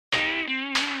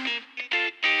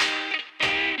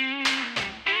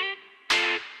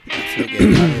feel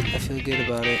good about it. I feel good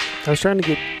about it. I was trying to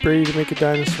get Brady to make a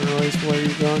dinosaur noise while you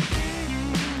were gone.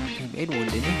 He made one,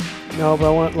 didn't he? No, but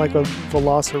I want like a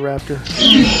velociraptor.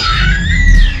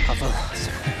 A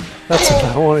velociraptor. That's what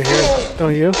I want to hear.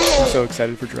 Don't you? I'm so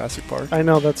excited for Jurassic Park. I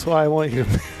know. That's why I want you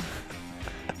to.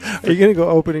 Are you going to go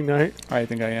opening night? I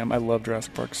think I am. I love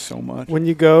Jurassic Park so much. When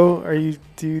you go,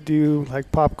 do you do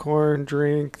like popcorn,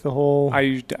 drink, the whole?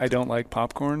 I don't like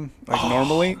popcorn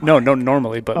normally. No,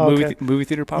 normally, but movie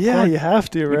theater popcorn. Yeah, you have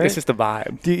to, right? It's just the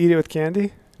vibe. Do you eat it with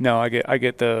candy? No, I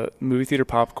get the movie theater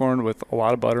popcorn with a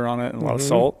lot of butter on it and a lot of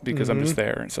salt because I'm just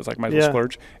there. So it's like might as well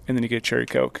splurge. And then you get cherry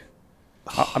Coke.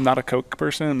 I'm not a Coke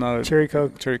person. I'm not a Cherry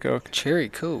Coke. Cherry Coke. Cherry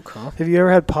Coke, huh? Have you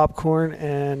ever had popcorn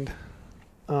and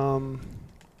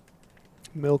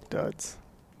Milk Duds?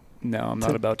 No, I'm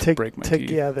not about to break my teeth.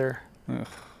 Together.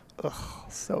 Ugh,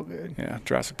 so good. Yeah,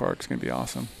 Jurassic Park's going to be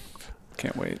awesome.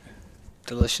 Can't wait.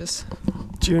 Delicious.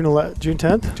 June 10th? June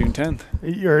 10th.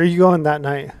 Are you going that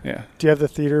night? Yeah. Do you have the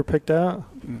theater picked out?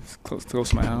 It's close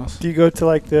to my house. Do you go to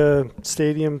like the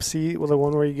stadium seat, the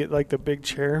one where you get like the big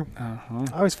chair? Uh-huh.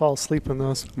 I always fall asleep in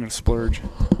those. I'm going to splurge.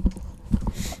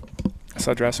 I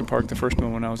saw Jurassic Park, the first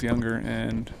one, when I was younger,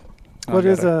 and what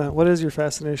is your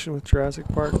fascination with Jurassic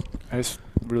Park? I just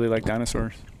really like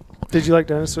dinosaurs. Did you like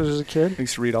dinosaurs as a kid? I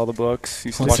used to read all the books.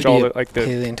 Used to watch all the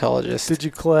paleontologist. Did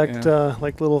you collect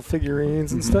like little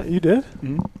figurines and stuff? You did?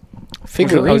 Mm-hmm.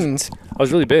 Figurines? I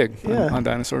was really big on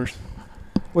dinosaurs.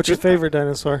 What's your favorite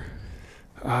dinosaur?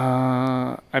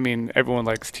 I mean, everyone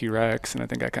likes T-Rex, and I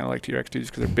think I kind of like T-Rex too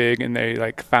just because they're big, and they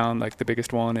like found like the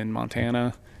biggest one in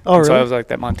Montana. Oh, really? So I was like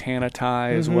that Montana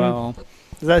tie as well.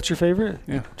 Is that your favorite?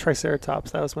 Yeah.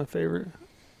 Triceratops, that was my favorite.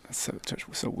 That's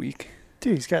so weak.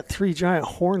 Dude, he's got 3 giant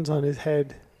horns on his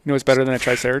head. You know what's better than a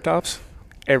Triceratops?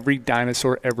 Every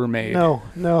dinosaur ever made. No.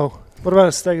 What about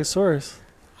a Stegosaurus?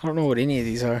 I don't know what any of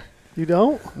these are. You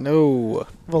don't? No.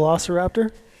 Velociraptor?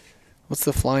 What's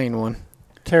the flying one?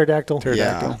 Pterodactyl.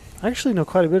 Yeah. I actually know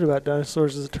quite a bit about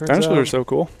dinosaurs, as it turns out. Dinosaurs are so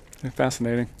cool. They're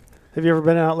fascinating. Have you ever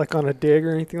been out like on a dig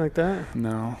or anything like that?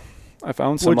 No. I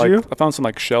found some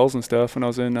like shells and stuff when I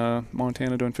was in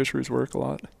Montana doing fisheries work a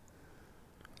lot.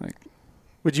 Like,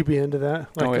 would you be into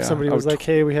that? Like if yeah. somebody was like,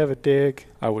 "Hey, we have a dig."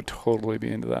 I would totally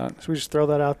be into that. Should we just throw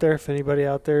that out there? If anybody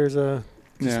out there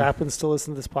happens to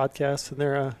listen to this podcast and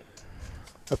they're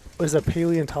is a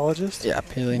paleontologist? Yeah,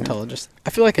 paleontologist. I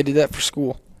feel like I did that for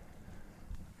school.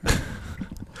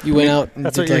 You went out and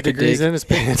that's did what your like a degree's dig. in is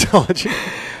paleontology.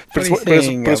 But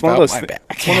it's one of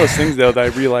those things though that I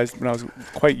realized when I was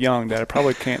quite young that I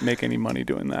probably can't make any money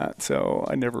doing that. So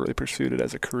I never really pursued it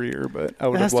as a career. But I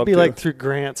would have loved to. It has to be like through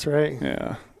grants, right?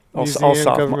 Yeah, all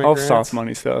soft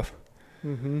money stuff.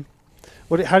 Mm-hmm.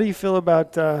 How do you feel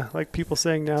about like people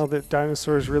saying now that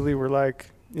dinosaurs really were like,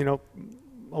 a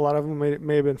lot of them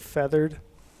may have been feathered?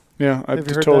 Yeah, I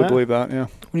totally believe that. Yeah.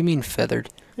 What do you mean feathered?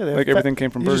 Yeah, like everything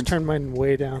came from birds. You just turned mine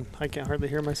way down. I can't hardly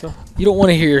hear myself. You don't want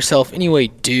to hear yourself anyway,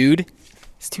 dude.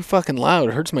 It's too fucking loud.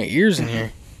 It hurts my ears in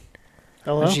here.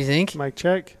 Hello? What did you think? Mic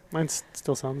check. Mine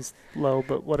still sounds low,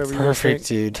 but whatever. Perfect,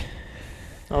 dude.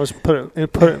 I'll just put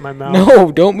it in my mouth.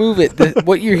 No, don't move it.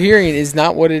 What you're hearing is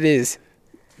not what it is.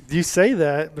 You say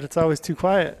that, but it's always too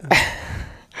quiet.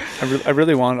 I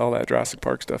really wanted all that Jurassic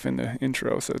Park stuff in the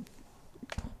intro, so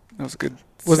that was good.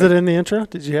 Was it in the intro?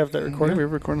 Did you have that recorded? Yeah, we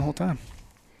were recording the whole time.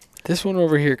 This one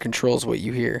over here controls what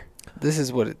you hear. This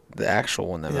is the actual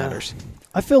one that matters.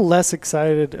 I feel less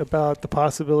excited about the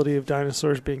possibility of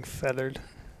dinosaurs being feathered.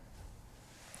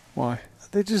 Why?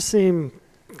 They just seem,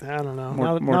 I don't know,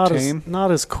 more tame?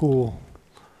 not as cool.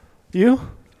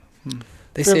 You?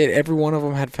 They said every one of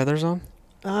them had feathers on?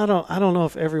 I don't know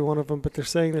if every one of them, but they're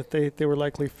saying that they were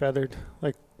likely feathered.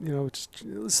 Like,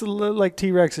 it's like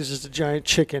T-Rex is just a giant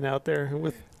chicken out there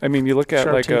with. I mean, you look at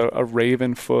like a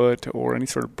raven foot or any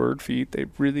sort of bird feet, they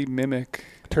really mimic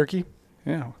turkey.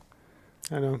 Yeah,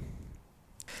 I know.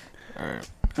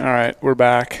 All right, we're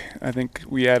back. I think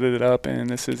we added it up, and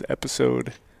this is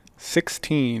episode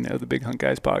 16 of the Big Hunt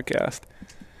Guys podcast.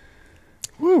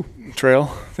 Woo! Trail,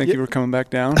 thank you for coming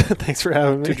back down. Thanks for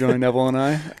having me. To join Neville and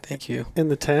I. Thank you. In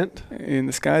the tent. In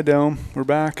the Sky Dome. We're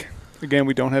back. Again,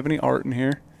 we don't have any art in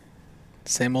here.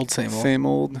 Same old. Same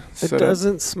old. It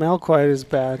doesn't smell quite as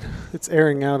bad. It's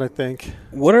airing out, I think.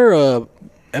 What are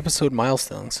episode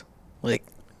milestones? Like,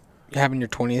 having your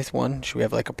 20th one? Should we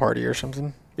have like a party or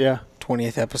something? Yeah.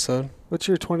 20th episode. What's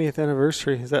your 20th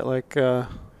anniversary? Is that like, I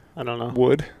don't know.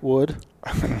 Wood?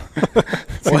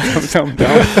 Something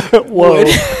dumb. Wood.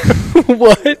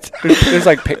 What? There's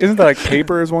like, isn't that like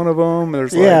paper is one of them?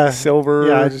 There's like silver.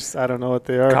 Yeah, I don't know what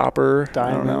they are. Copper.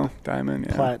 Diamond. I don't know. Diamond,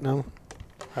 yeah. Platinum.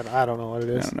 I don't know what it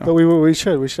is. But we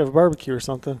should have a barbecue or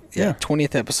something. Yeah,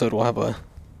 20th episode we'll have a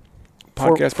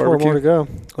podcast barbecue. 4 more to go.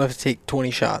 We'll have to take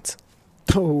 20 shots.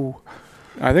 Oh.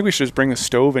 I think we should just bring a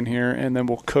stove in here, and then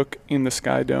we'll cook in the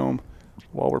Sky Dome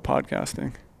while we're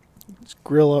podcasting. Just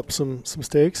grill up some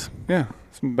steaks. Yeah,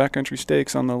 some backcountry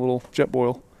steaks on the little jet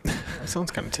boil. That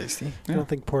sounds kind of tasty. Yeah. I don't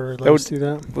think Porter would let us do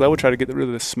that. Well, that would try to get rid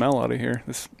of the smell out of here,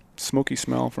 this smoky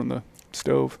smell from the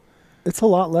stove. It's a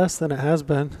lot less than it has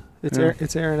been.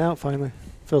 It's airing out finally,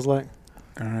 feels like.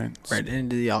 All right. Right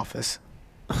into the office.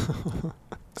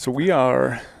 So we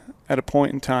are at a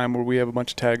point in time where we have a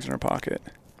bunch of tags in our pocket.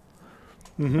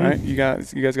 Mm-hmm. Right, you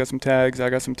guys got some tags,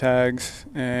 I got some tags,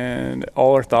 and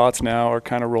all our thoughts now are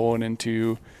kind of rolling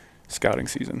into scouting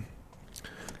season.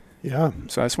 Yeah.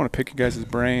 So I just want to pick you guys'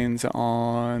 brains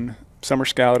on summer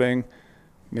scouting,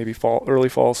 maybe early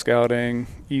fall scouting,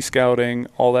 e-scouting,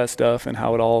 all that stuff, and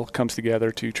how it all comes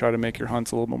together to try to make your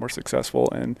hunts a little bit more successful,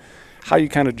 and how you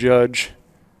kind of judge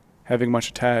having a bunch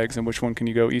of tags and which one can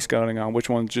you go e-scouting on, which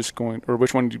one's just going, or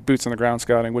which one boots on the ground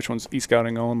scouting, which one's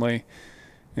e-scouting only.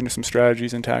 Into some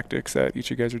strategies and tactics that each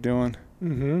of you guys are doing.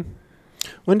 Mm-hmm.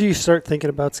 When do you start thinking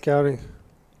about scouting?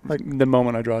 Like the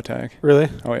moment I draw a tag. Really?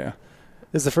 Oh, yeah.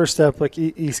 Is the first step like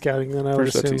e-scouting then, I would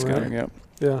assume, First step's e-scouting, right? yep.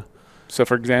 Yeah. So,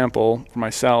 for example, for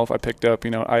myself, I picked up,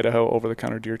 Idaho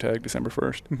over-the-counter deer tag December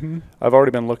 1st. Mm-hmm. I've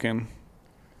already been looking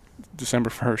December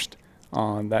 1st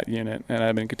on that unit, and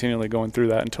I've been continually going through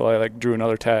that until I, drew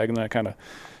another tag, and then I kind of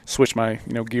switched my,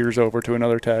 gears over to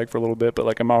another tag for a little bit,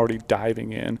 but, I'm already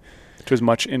diving in to as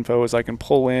much info as I can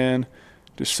pull in,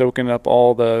 just soaking up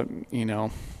all the,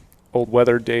 old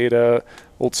weather data,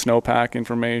 old snowpack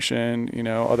information,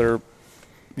 other,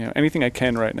 anything I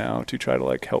can right now to try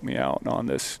to help me out on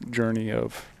this journey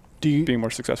of being a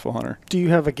more successful hunter. Do you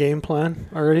have a game plan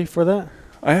already for that?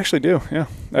 I actually do, yeah.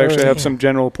 I actually have some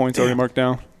general points already marked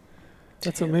down.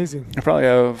 That's amazing. I probably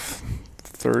have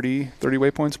 30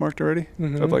 waypoints marked already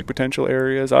of potential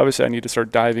areas. Obviously I need to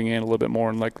start diving in a little bit more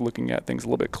and looking at things a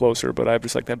little bit closer, but I have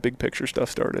just that big picture stuff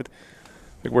started.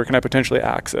 Where can I potentially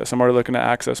access? I'm already looking at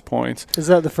access points. Is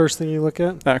that the first thing you look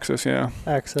at? Access, yeah.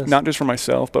 Access. Not just for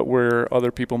myself, but where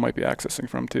other people might be accessing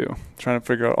from too. Trying to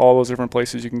figure out all those different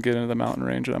places you can get into the mountain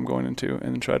range that I'm going into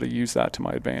and try to use that to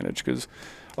my advantage, because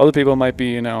other people might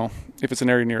be, if it's an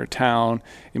area near a town,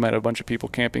 you might have a bunch of people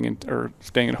camping or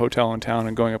staying in a hotel in town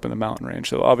and going up in the mountain range.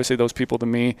 So obviously those people, to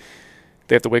me,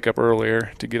 they have to wake up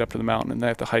earlier to get up to the mountain, and they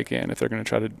have to hike in if they're going to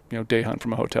try to, day hunt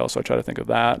from a hotel. So I try to think of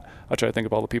that. I try to think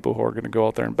of all the people who are going to go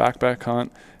out there and backpack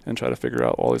hunt and try to figure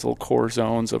out all these little core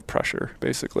zones of pressure,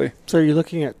 basically. So are you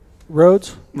looking at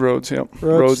roads? Roads, yep.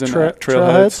 Roads and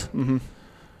trailheads. Mm-hmm.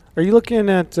 Are you looking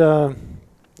at... how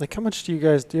much do you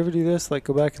ever do this?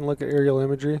 Go back and look at aerial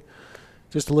imagery,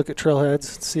 just to look at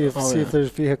trailheads, see if there's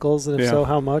vehicles, and if so,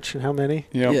 how much and how many?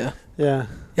 Yep. Yeah.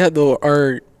 Though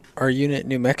our unit in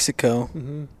New Mexico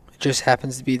it just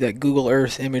happens to be that Google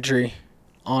Earth imagery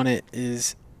on it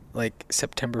is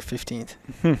September 15th,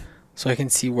 so I can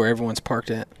see where everyone's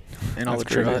parked at and all the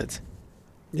trailheads.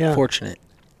 Yeah, fortunate.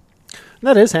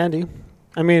 That is handy.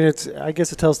 I mean, I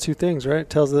guess it tells two things, right? It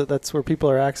tells that that's where people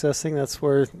are accessing. That's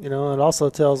where, it also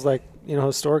tells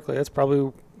historically, that's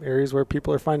probably areas where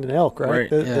people are finding elk, right?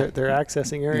 They're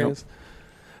accessing areas. Yep.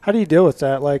 How do you deal with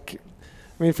that?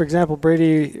 For example,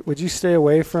 Brady, would you stay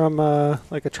away from a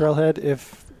trailhead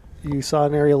if you saw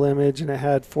an aerial image and it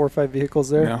had 4 or 5 vehicles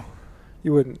there? No.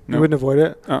 You wouldn't? No. You wouldn't avoid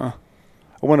it? I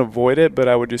wouldn't avoid it, but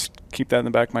I would just keep that in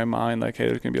the back of my mind, hey,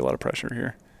 there's going to be a lot of pressure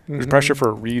here. There's pressure for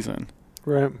a reason.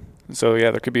 Right. So,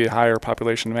 there could be a higher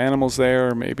population of animals there,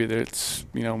 or maybe it's,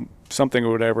 something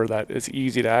or whatever that is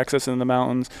easy to access in the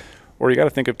mountains. Or you got to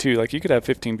think of, too, you could have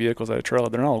 15 vehicles at a trail.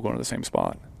 They're not all going to the same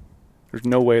spot. There's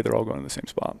no way they're all going to the same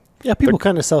spot. Yeah, people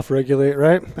kind of self-regulate,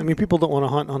 right? I mean, people don't want to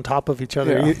hunt on top of each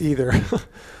other either.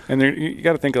 And you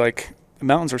got to think, the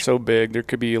mountains are so big, there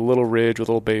could be a little ridge with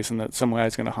a little basin that some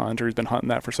guy's going to hunt, or he's been hunting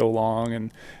that for so long,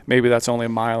 and maybe that's only a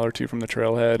mile or 2 from the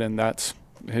trailhead, and that's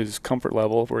his comfort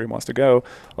level of where he wants to go.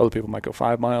 Other people might go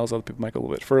 5 miles, other people might go a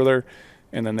little bit further,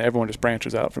 and then everyone just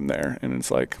branches out from there. And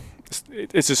it's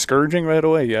it's discouraging right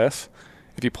away, yes,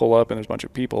 if you pull up and there's a bunch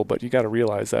of people, but you got to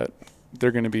realize that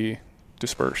they're going to be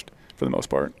dispersed for the most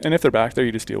part. And if they're back there,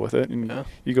 you just deal with it, and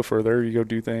you go further, you go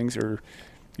do things, or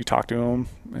you talk to them,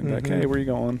 and hey, where are you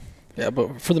going? Yeah,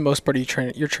 but for the most part, you're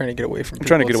trying to get away from people. I'm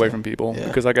trying to get away from people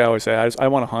because, I always say, I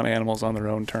want to hunt animals on their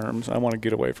own terms. I want to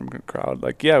get away from the crowd.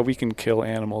 We can kill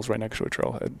animals right next to a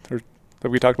trailhead.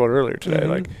 Like we talked about earlier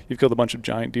today, you've killed a bunch of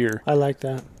giant deer. I like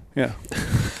that. Yeah.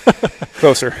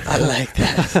 Closer. I like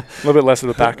that. A little bit less of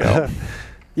the pack out.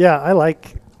 Yeah, I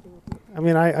like I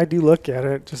mean, I do look at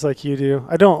it just like you do.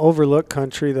 I don't overlook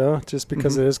country, though, just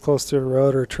because it is close to a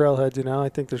road or a trailhead, you know. I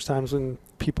think there's times when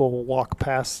people walk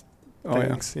past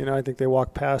things. You know, I think they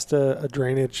walk past a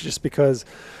drainage just because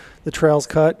the trail's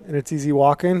cut and it's easy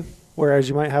walking, whereas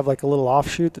you might have like a little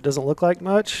offshoot that doesn't look like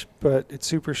much, but it's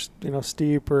super, you know,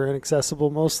 steep or inaccessible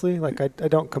mostly. Like I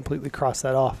don't completely cross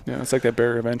that off. Yeah, it's like that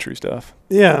barrier of entry stuff.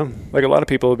 Yeah. Like a lot of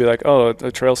people will be like, oh,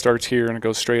 the trail starts here and it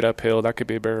goes straight uphill. That could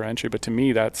be a barrier of entry. But to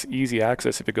me, that's easy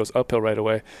access if it goes uphill right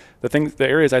away. The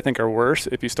areas I think are worse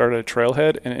if you start at a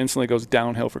trailhead and it instantly goes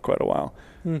downhill for quite a while.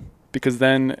 Because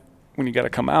then when you got to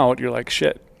come out, you're like,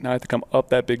 shit, now I have to come up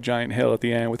that big giant hill at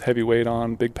the end with heavy weight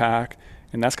on, big pack.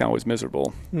 And that's kind of always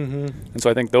miserable. And so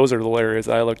I think those are the areas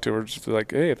I look towards.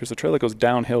 Like, hey, if there's a trail that goes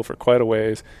downhill for quite a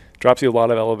ways, drops you a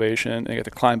lot of elevation, and you get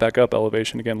to climb back up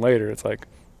elevation again later, it's like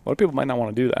a lot of people might not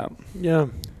want to do that. Yeah.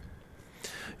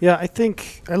 Yeah, I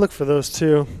think I look for those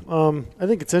too. I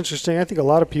think it's interesting. I think a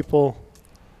lot of people,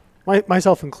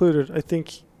 myself included, I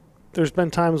think there's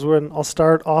been times when I'll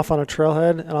start off on a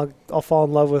trailhead and I'll fall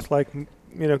in love with, like,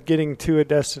 you know, getting to a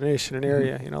destination, an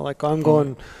area. You know, like I'm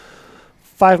going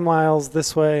 5 miles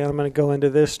this way and I'm going to go into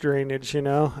this drainage, you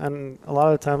know. And a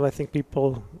lot of the times I think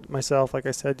people, myself, like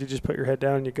I said, you just put your head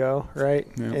down and you go, right?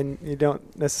 Yeah. And you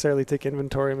don't necessarily take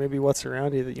inventory of maybe what's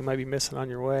around you that you might be missing on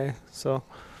your way. So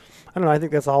I don't know. I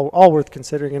think that's all worth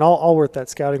considering and all worth that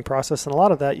scouting process. And a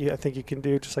lot of that, I think you can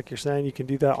do, just like you're saying, you can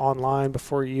do that online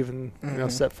before you even you know,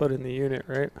 set foot in the unit,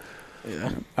 right?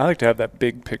 Yeah. I like to have that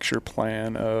big picture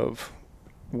plan of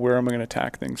where am I going to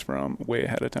attack things from way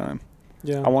ahead of time.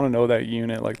 Yeah. I want to know that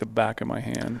unit like the back of my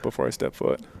hand before I step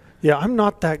foot. Yeah, I'm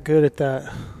not that good at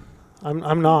that.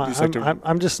 I'm not.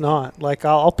 I'm just not. Like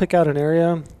I'll pick out an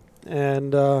area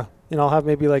and you know, I'll have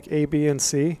maybe like A, B, and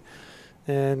C.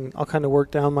 And I'll kind of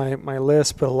work down my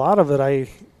list, but a lot of it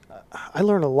I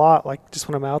learn a lot, like just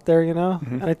when I'm out there, you know.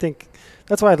 And I think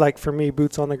that's why I'd like, for me,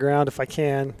 boots on the ground if I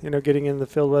can, you know, getting in the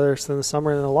field, whether it's in the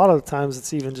summer, and a lot of the times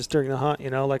it's even just during the hunt, you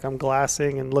know, like I'm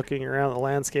glassing and looking around the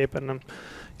landscape, and I'm,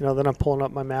 you know, then I'm pulling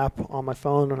up my map on my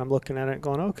phone and I'm looking at it,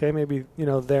 going, okay, maybe, you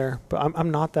know, there, but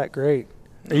I'm not that great.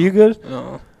 Are you good?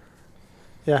 No.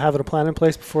 Yeah, having a plan in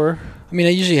place before. I mean,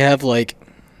 I usually have like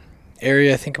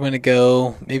area I think I'm going to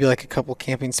go, maybe like a couple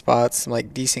camping spots, some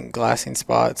like decent glassing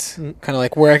spots, kind of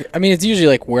like where I mean, it's usually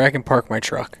like where I can park my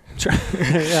truck.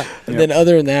 Yeah. And then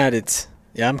other than that,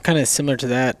 I'm kind of similar to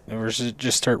that, or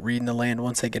just start reading the land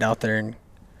once I get out there. And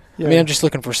I mean, I'm just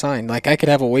looking for sign. Like I could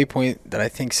have a waypoint that I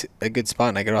think's a good spot,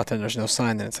 and I get out there and there's no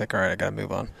sign, then it's like, all right, I got to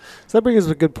move on. So that brings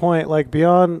us a good point. Like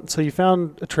beyond, so you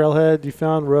found a trailhead, you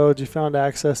found roads, you found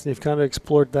access, and you've kind of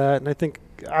explored that. And I think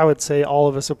I would say all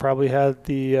of us have probably had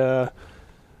the,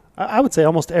 I would say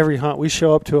almost every hunt, we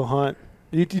show up to a hunt.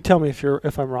 You tell me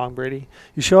if I'm wrong, Brady.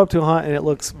 You show up to a hunt and it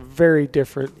looks very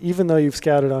different, even though you've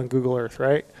scouted on Google Earth,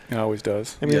 right? It always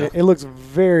does. I mean, it looks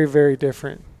very, very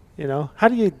different. You know, how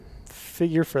do you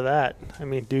figure for that? I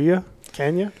mean, do you?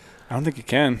 Can you? I don't think you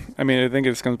can. I mean, I think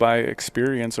it just comes by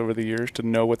experience over the years to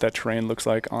know what that terrain looks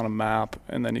like on a map,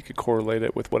 and then you could correlate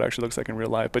it with what it actually looks like in real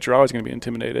life. But you're always going to be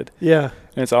intimidated. Yeah.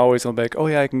 And it's always going to be like, oh,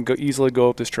 yeah, I can easily go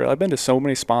up this trail. I've been to so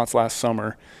many spots last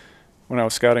summer when I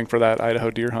was scouting for that Idaho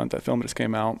deer hunt. That film just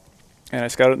came out. And I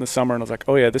scouted in the summer, and I was like,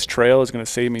 oh, yeah, this trail is going to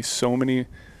save me so many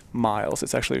miles.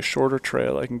 It's actually a shorter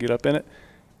trail. I can get up in it.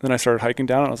 Then I started hiking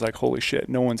down, and I was like, holy shit,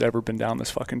 no one's ever been down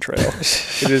this fucking trail.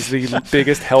 It is the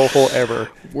biggest hellhole ever.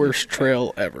 Worst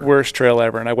trail ever. Worst trail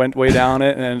ever. And I went way down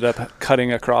it and ended up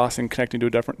cutting across and connecting to a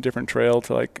different trail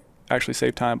to like actually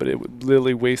save time. But it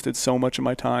literally wasted so much of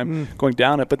my time going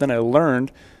down it. But then I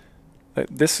learned that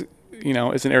this, you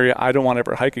know, is an area I don't want to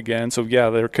ever hike again. So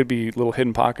yeah, there could be little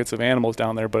hidden pockets of animals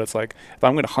down there, but it's like, if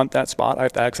I'm going to hunt that spot, I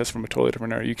have to access from a totally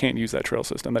different area. You can't use that trail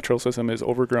system. That trail system is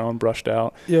overgrown, brushed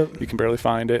out. Yep. You can barely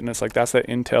find it. And it's like, that's that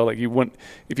intel. Like you wouldn't,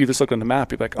 if you just looked on the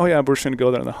map, you'd be like, oh yeah, we're just going to go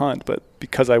there on the hunt. But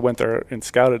because I went there and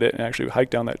scouted it and actually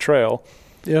hiked down that trail,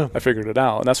 I figured it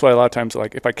out. And that's why a lot of times,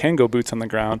 like if I can go boots on the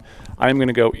ground, I'm going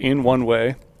to go in one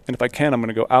way. And if I can, I'm going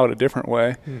to go out a different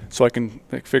way so I can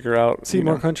like figure out, see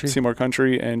more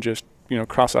country and just, you know,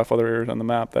 cross off other areas on the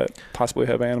map that possibly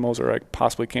have animals or I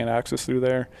possibly can't access through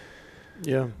there.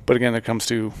 Yeah. But again, it comes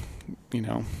to, you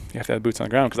know, you have to have boots on the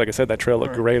ground because like I said, that trail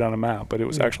looked great on a map, but it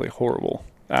was actually horrible.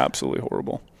 Absolutely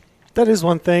horrible. That is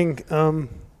one thing.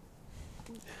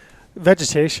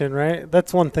 Vegetation, right?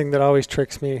 That's one thing that always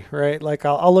tricks me, right? Like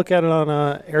I'll look at it on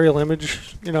a aerial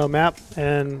image, you know, map,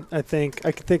 and I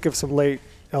could think of some late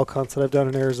elk hunts that I've done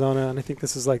in Arizona, and I think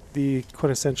this is like the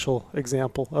quintessential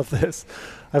example of this.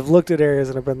 I've looked at areas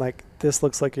and I've been like, this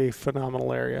looks like a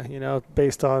phenomenal area, you know,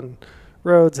 based on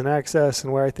roads and access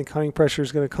and where I think hunting pressure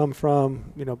is going to come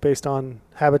from, based on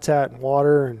habitat and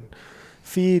water and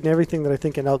feed and everything that I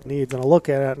think an elk needs. And I'll look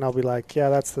at it and I'll be like, yeah,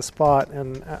 that's the spot.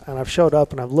 And I've showed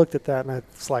up and I've looked at that and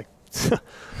it's like,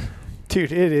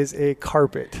 dude, it is a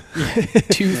carpet.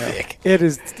 Too thick. It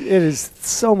is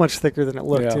so much thicker than it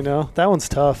looked, That one's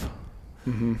tough.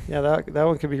 Mm-hmm. Yeah, that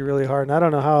one could be really hard. And I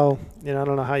don't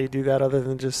know how you do that other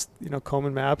than just,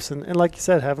 combing maps and like you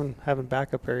said, having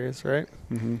backup areas, right?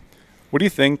 Mm-hmm. What do you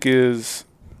think is,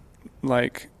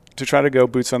 like, to try to go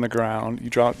boots on the ground, you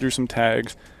drew some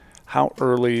tags, how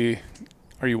early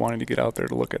are you wanting to get out there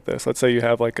to look at this? Let's say you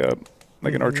have like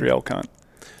an archery elk hunt.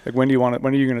 Like, when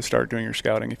are you going to start doing your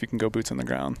scouting if you can go boots on the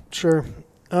ground? Sure.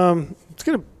 It's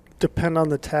going to depend on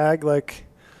the tag. Like,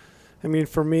 I mean,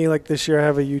 for me, like this year I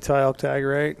have a Utah elk tag,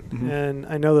 right? Mm-hmm. And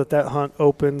I know that hunt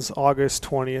opens August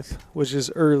 20th, which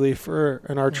is early for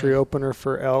an archery opener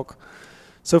for elk.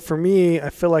 So for me, I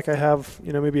feel like I have,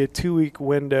 maybe a 2-week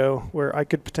window where I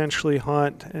could potentially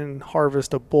hunt and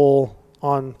harvest a bull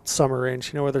on summer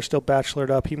range, where they're still bachelored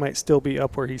up. He might still be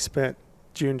up where he spent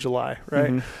June, July,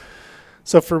 right? Mm-hmm.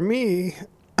 So for me,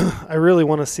 I really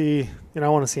want to see, I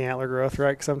want to see antler growth,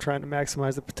 right? Because I'm trying to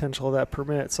maximize the potential of that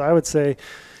permit. So I would say,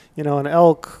 an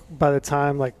elk by the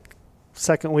time like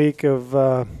second week of,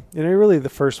 really the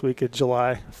first week of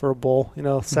July for a bull,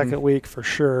 second week for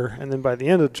sure. And then by the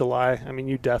end of July, I mean,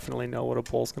 you definitely know what a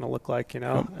bull's going to look like,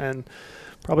 and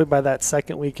probably by that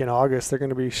second week in August, they're going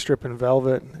to be stripping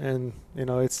velvet and,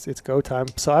 it's go time.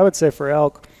 So I would say for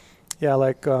elk, yeah,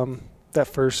 like, that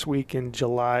first week in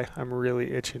July, I'm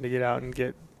really itching to get out and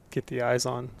get the eyes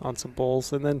on some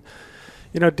bulls. And then,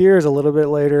 deer is a little bit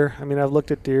later. I mean, I've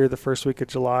looked at deer the first week of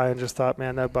July and just thought,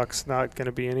 man, that buck's not going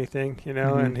to be anything,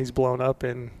 and he's blown up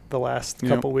in the last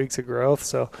couple weeks of growth.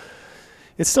 So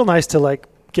it's still nice to like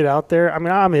get out there. I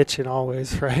mean, I'm itching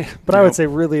always, right? But I would say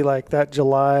really like that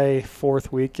July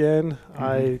 4th weekend,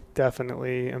 I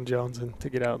definitely am jonesing to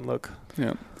get out and look.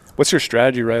 Yeah. What's your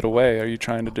strategy right away? Are you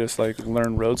trying to just like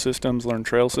learn road systems, learn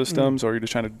trail systems, or are you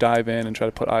just trying to dive in and try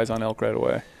to put eyes on elk right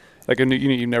away? Like a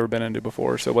unit you've never been into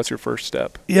before. So what's your first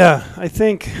step? Yeah, I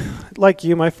think like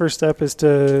you, my first step is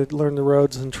to learn the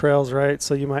roads and trails, right?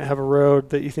 So you might have a road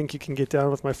that you think you can get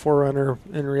down with my 4Runner.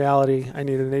 In reality, I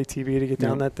need an ATV to get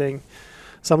down that thing.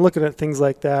 So I'm looking at things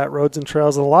like that, roads and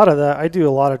trails. And a lot of that, I do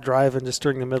a lot of driving just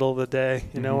during the middle of the day,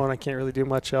 when I can't really do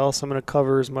much else. I'm going to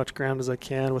cover as much ground as I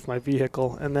can with my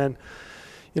vehicle. And then,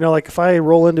 like if I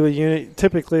roll into a unit,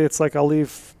 typically it's like I'll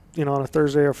leave, on a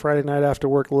Thursday or Friday night after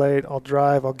work late. I'll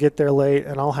drive, I'll get there late,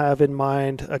 and I'll have in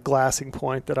mind a glassing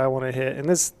point that I want to hit. And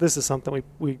this is something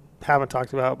we haven't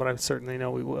talked about, but I certainly know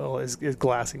we will, is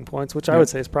glassing points, which I would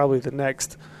say is probably the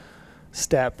next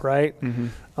step, right?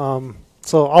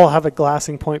 So I'll have a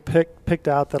glassing point picked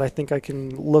out that I think I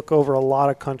can look over a lot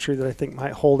of country that I think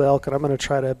might hold elk, and I'm going to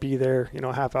try to be there,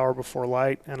 a half hour before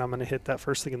light, and I'm going to hit that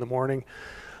first thing in the morning.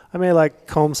 I may like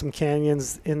comb some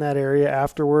canyons in that area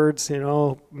afterwards,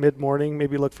 mid-morning,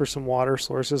 maybe look for some water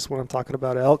sources when I'm talking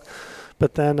about elk.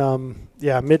 But then,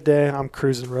 midday, I'm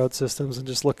cruising road systems and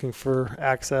just looking for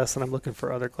access, and I'm looking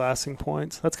for other glassing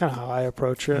points. That's kind of how I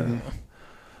approach it.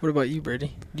 What about you,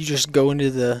 Brady? You just go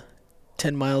into the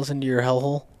 10 miles into your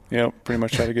hellhole? Yeah, pretty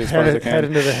much try to get as far as I can. Head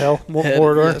into the hell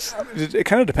corridor. Yes. It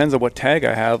kind of depends on what tag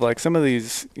I have. Like some of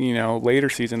these, later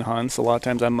season hunts, a lot of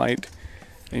times I might,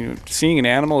 seeing an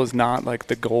animal is not like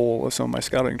the goal of some of my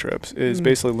scouting trips. It is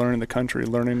basically learning the country,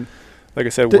 learning, like I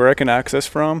said, where I can access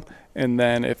from. And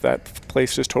then if that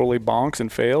place just totally bonks and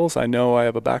fails, I know I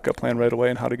have a backup plan right away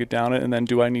on how to get down it. And then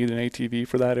do I need an ATV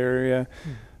for that area?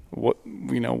 What am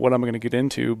I going to get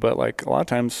into? But like a lot of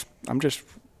times I'm just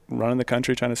running the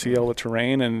country trying to see all the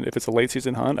terrain, and if it's a late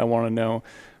season hunt, I want to know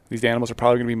these animals are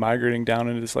probably going to be migrating down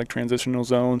into this like transitional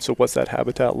zone. So what's that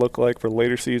habitat look like for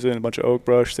later season? A bunch of oak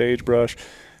brush, sagebrush,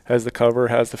 has the cover,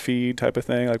 has the feed type of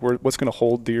thing. Like what's going to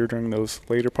hold deer during those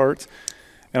later parts?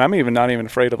 And I'm not even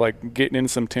afraid of like getting into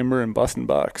some timber and busting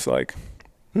bucks. Like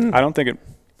I don't think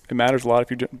it matters a lot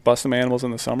if you bust some animals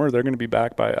in the summer. They're going to be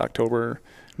back by October,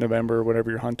 November, whatever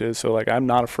your hunt is. So like I'm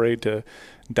not afraid to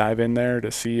dive in there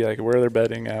to see like where they're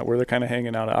bedding at, where they're kind of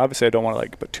hanging out. Obviously I don't want to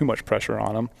like put too much pressure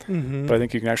on them, but I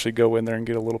think you can actually go in there and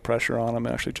get a little pressure on them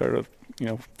and actually try to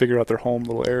figure out their home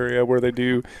little area where they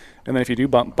do. And then if you do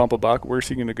bump a buck, where's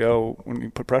he going to go when you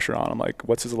put pressure on him? Like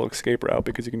what's his little escape route?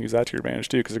 Because you can use that to your advantage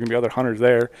too, because there's going to be other hunters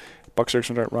there. Bucks are going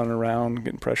to start running around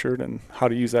getting pressured, and how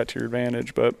to use that to your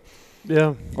advantage. But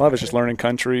yeah, a lot of it's just learning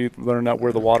country, learning out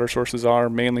where the water sources are,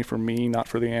 mainly for me, not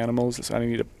for the animals. So I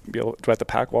need to be able to, do I have to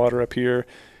pack water up here?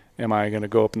 Am I going to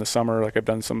go up in the summer? Like I've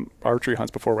done some archery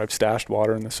hunts before where I've stashed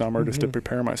water in the summer just to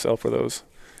prepare myself for those,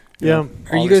 Yeah.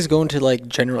 Are you guys going to like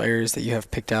general areas that you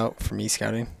have picked out from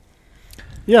e-scouting?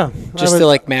 Yeah. Just to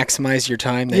like maximize your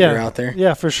time that you're out there?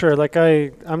 Yeah, for sure. Like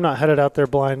I'm not headed out there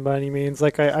blind by any means.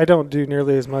 Like I don't do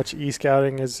nearly as much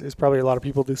e-scouting as probably a lot of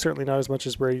people do. Certainly not as much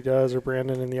as Brady does or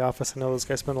Brandon in the office. I know those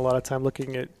guys spend a lot of time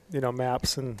looking at,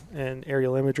 maps and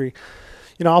aerial imagery.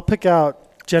 I'll pick out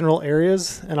general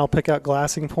areas and I'll pick out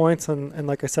glassing points. And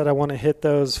like I said, I want to hit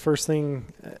those first thing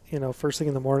in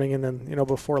the morning. And then,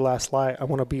 before last light, I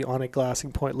want to be on a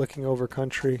glassing point looking over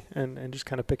country and just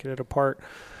kind of picking it apart.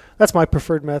 That's my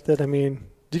preferred method. I mean,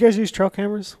 do you guys use trail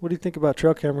cameras? What do you think about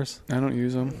trail cameras? I don't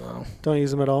use them. No. Don't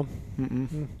use them at all?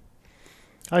 Mm-mm.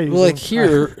 I use them. Well, like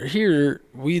here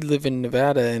we live in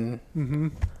Nevada, and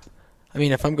I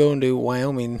mean, if I'm going to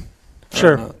Wyoming,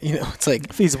 sure, it's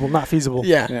like feasible, not feasible.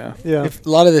 Yeah. If a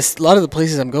lot of the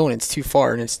places I'm going, it's too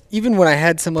far, and it's even when I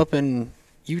had some up in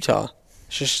Utah,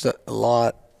 it's just a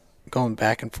lot going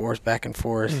back and forth.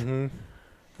 Mm-hmm.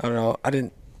 I don't know. I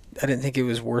didn't think it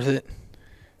was worth it.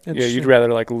 Yeah, you'd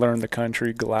rather like learn the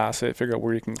country, glass it, figure out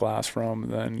where you can glass from,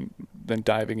 than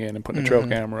diving in and putting a trail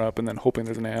camera up and then hoping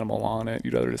there's an animal on it.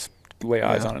 You'd rather just lay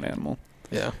eyes on an animal.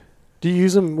 Yeah. Do you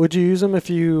use them? Would you use them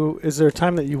is there a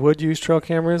time that you would use trail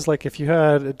cameras? Like if you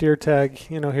had a deer tag,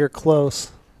 here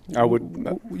close, I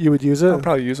would. You would use it? I'd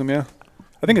probably use them. Yeah.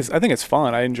 I think it's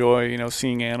fun. I enjoy,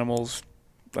 seeing animals,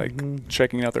 like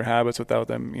checking out their habits without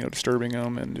them, disturbing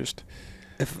them and just.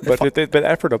 But the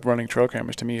effort of running trail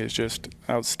cameras to me is just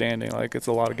outstanding. Like it's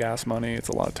a lot of gas money. It's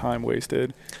a lot of time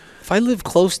wasted. If I live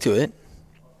close to it,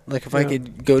 like if I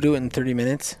could go to it in 30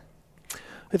 minutes.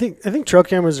 I think trail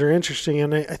cameras are interesting,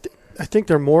 and I think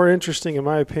they're more interesting in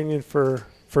my opinion for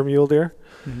mule deer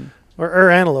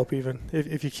or antelope even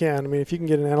if you can. I mean, if you can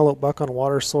get an antelope buck on a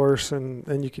water source and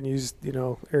then you can use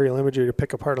aerial imagery to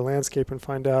pick apart a landscape and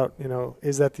find out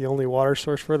is that the only water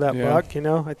source for that buck?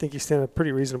 I think you stand a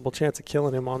pretty reasonable chance of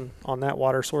killing him on that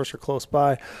water source or close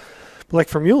by. But like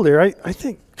for mule deer, I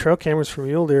think trail cameras for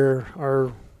mule deer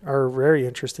are very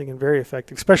interesting and very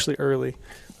effective, especially early.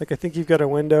 Like I think you've got a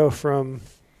window from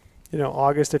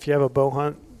August if you have a bow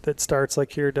hunt that starts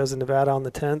like here it does in Nevada on the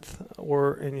 10th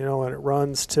and it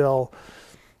runs till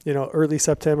early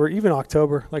September, even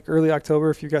October, like early October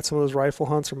if you've got some of those rifle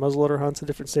hunts or muzzleloader hunts in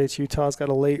different states. Utah's got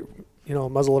a late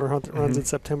muzzleloader hunt that runs in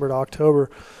September to October.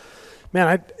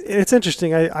 Man, it's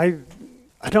interesting. I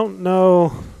don't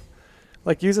know,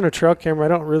 like using a trail camera, I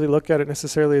don't really look at it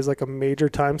necessarily as like a major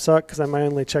time suck because I may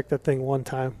only check that thing one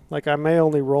time. Like I may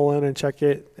only roll in and check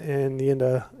it in the end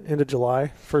of July,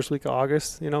 first week of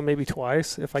August, maybe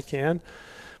twice if I can.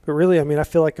 But really, I mean, I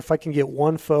feel like if I can get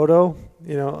one photo,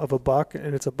 of a buck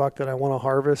and it's a buck that I want to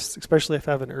harvest, especially if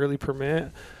I have an early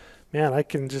permit, man, I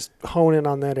can just hone in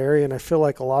on that area. And I feel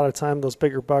like a lot of time those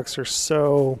bigger bucks are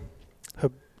so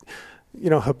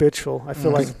habitual. I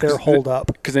feel like they're holed up.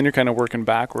 Because then you're kind of working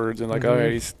backwards and like,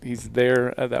 he's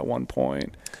there at that one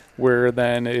point. Where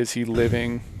then is he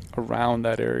living around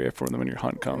that area for them when your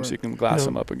hunt comes so you can glass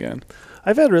them up again?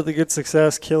 I've had really good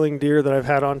success killing deer that I've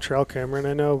had on trail camera. And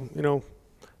I know,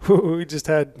 we just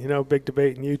had, big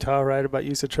debate in Utah, right, about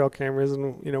use of trail cameras.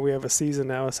 And, we have a season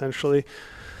now essentially.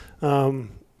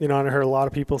 And I heard a lot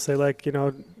of people say, like,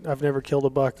 I've never killed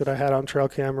a buck that I had on trail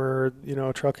camera or,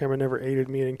 a trail camera never aided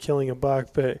me in killing a buck.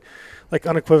 But, like,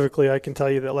 unequivocally, I can tell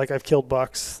you that, like, I've killed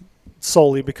bucks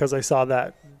solely because I saw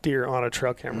that deer on a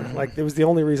trail camera. Like, it was the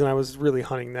only reason I was really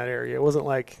hunting that area. It wasn't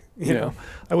like, I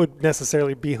would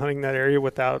necessarily be hunting that area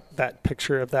without that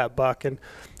picture of that buck. And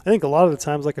I think a lot of the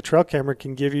times, like, a trail camera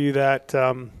can give you that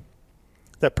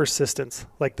that persistence,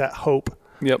 like that hope.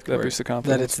 Yep, that boosts the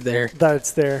confidence. That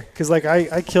it's there. Because, like,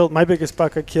 I killed my biggest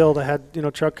buck I killed. I had,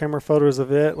 trail camera photos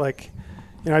of it. Like,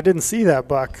 I didn't see that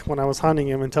buck when I was hunting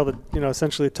him until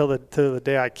essentially till the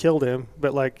day I killed him.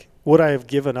 But, like, would I have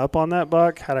given up on that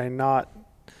buck had I not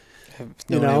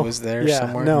known it was there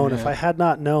somewhere? No, and if I had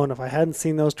not known, if I hadn't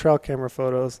seen those trail camera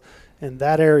photos in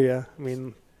that area, I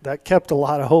mean, that kept a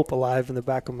lot of hope alive in the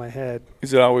back of my head.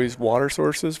 Is it always water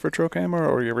sources for trail camera,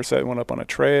 or you ever set one up on a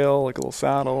trail, like a little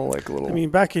saddle, like a little? I mean,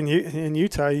 back in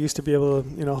Utah, you used to be able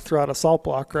to, throw out a salt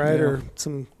block, right, or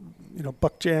some,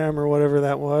 buck jam or whatever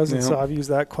that was, and so I've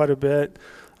used that quite a bit.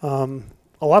 A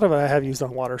lot of it I have used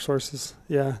on water sources.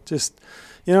 Yeah, just,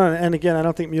 and again, I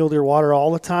don't think mule deer water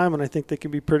all the time, and I think they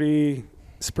can be pretty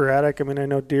sporadic. I mean, I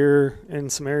know deer in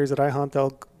some areas that I hunt,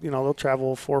 they'll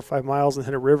travel 4 or 5 miles and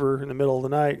hit a river in the middle of the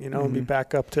night, and be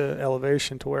back up to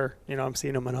elevation to where, I'm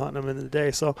seeing them and hunting them in the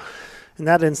day. So in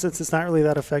that instance, it's not really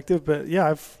that effective, but yeah,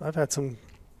 I've had some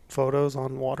photos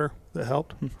on water that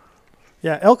helped.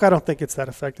 Yeah. Elk, I don't think it's that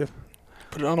effective.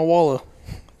 Put it on a wallow.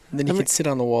 Then you could sit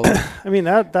on the wall. I mean,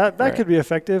 that Right. could be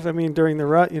effective. I mean, during the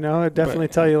rut, it'd definitely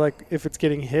tell you, like, if it's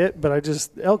getting hit. But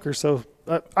elk are so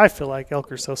 – I feel like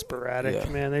elk are so sporadic. Yeah.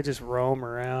 Man, they just roam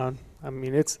around. I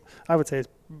mean, I would say it's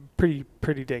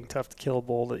pretty dang tough to kill a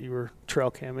bull that you were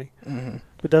trail camming. Mm-hmm.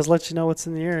 But it does let you know what's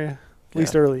in the area, at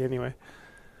least early anyway.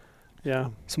 Yeah.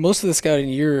 So most of the scouting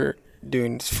you're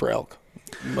doing is for elk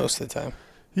most of the time.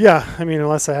 Yeah, I mean,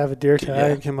 unless I have a deer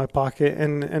tag in my pocket,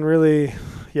 and really,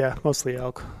 yeah, mostly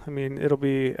elk. I mean, it'll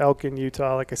be elk in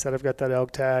Utah. Like I said, I've got that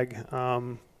elk tag.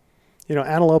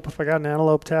 Antelope, if I got an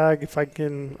antelope tag, if I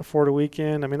can afford a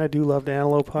weekend. I mean, I do love to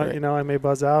antelope hunt. Right. I may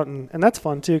buzz out, and that's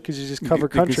fun too because you just cover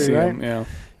country, see right? them, yeah.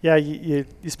 Yeah, you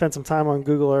spend some time on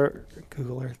Google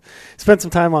Earth. Spend some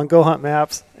time on Go Hunt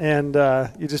Maps, and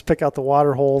you just pick out the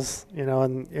water holes,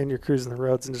 and you're cruising the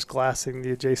roads and just glassing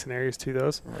the adjacent areas to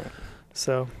those. Right.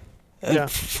 So, yeah.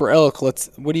 For elk, what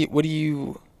do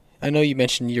you? I know you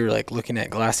mentioned you're like looking at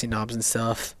glassing knobs and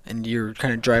stuff, and you're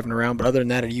kind of driving around. But other than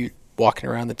that, are you walking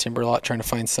around the timber lot trying to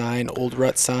find sign, old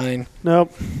rut sign?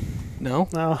 Nope. No,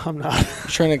 I'm not. You're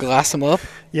trying to glass them up.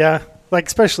 Yeah, like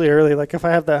especially early. Like if I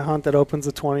have that hunt that opens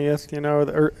the 20th,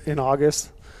 or in August,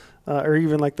 or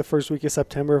even like the first week of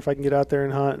September, if I can get out there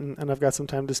and hunt and I've got some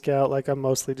time to scout, like I'm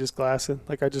mostly just glassing.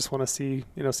 Like I just want to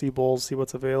see bulls, see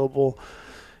what's available.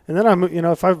 And then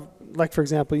if I've, like, for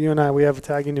example, you and I, we have a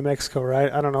tag in New Mexico,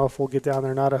 right? I don't know if we'll get down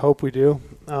there or not. I hope we do.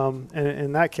 And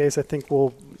in that case, I think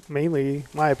we'll mainly,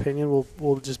 my opinion,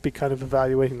 we'll just be kind of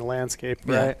evaluating the landscape,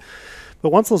 right? Yeah.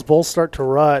 But once those bulls start to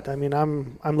rut, I mean,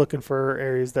 I'm looking for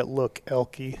areas that look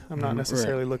elky. I'm not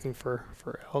necessarily looking for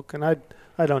elk. And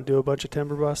I don't do a bunch of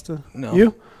timber busting. No.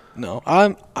 You? No.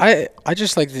 I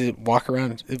just like to walk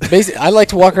around. Basically, I like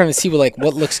to walk around and see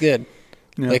what looks good.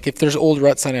 Yeah. Like if there's old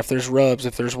rut sign, if there's rubs,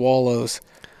 if there's wallows.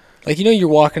 Like, you're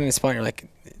walking in a spot and you're like,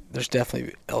 there's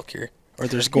definitely elk here. Or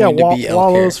there's going to be elk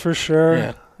wallows here. For sure.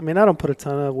 Yeah. I mean, I don't put a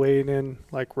ton of weight in,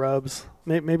 like, rubs.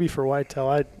 Maybe for whitetail.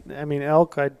 I mean,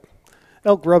 elk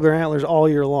rub their antlers all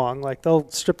year long. Like, they'll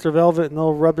strip their velvet and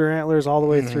they'll rub their antlers all the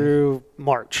way through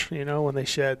March, when they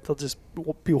shed. They'll just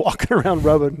be walking around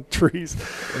rubbing trees.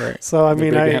 Right. So, I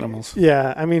mean, animals.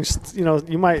 Yeah. I mean,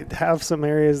 you might have some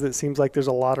areas that seems like there's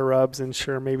a lot of rubs, and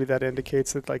sure, maybe that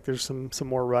indicates that, like, there's some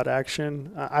more rut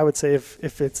action. I would say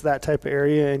if it's that type of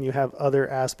area and you have other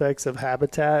aspects of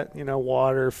habitat,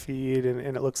 water, feed,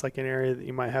 and it looks like an area that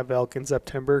you might have elk in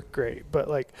September, great. But,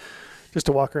 like, just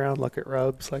to walk around, look at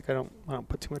rubs, like I don't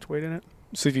put too much weight in it.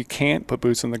 So if you can't put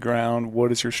boots on the ground,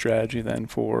 what is your strategy then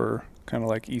for kind of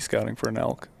like e-scouting for an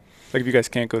elk? Like if you guys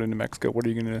can't go to New Mexico, what are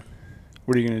you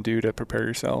gonna do to prepare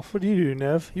yourself? What do you do,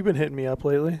 Nev? You've been hitting me up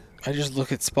lately. I just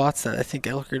look at spots that I think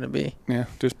elk are gonna be. Yeah,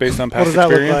 just based on past experience.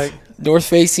 What does that experience. look like? North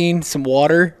facing, some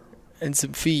water, and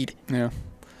some feed. Yeah.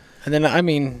 And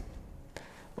then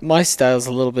my style's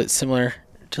a little bit similar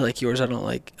to like yours. I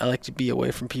like to be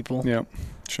away from people. Yeah.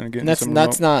 Trying to get. And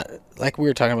that's not like we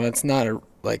were talking about. It's not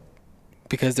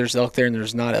because there's elk there and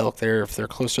there's not elk there if they're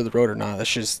close to the road or not.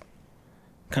 That's just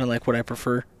kind of like what I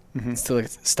prefer. Mm-hmm. It's still like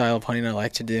the style of hunting I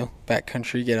like to do.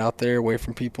 Backcountry, get out there away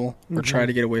from people, or try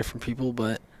to get away from people.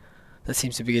 But that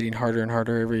seems to be getting harder and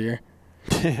harder every year.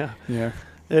 Yeah. Yeah.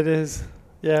 It is.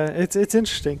 Yeah, it's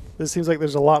interesting. It seems like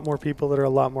there's a lot more people that are a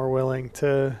lot more willing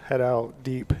to head out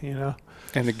deep.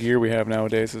 And the gear we have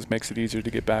nowadays makes it easier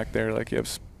to get back there. Like you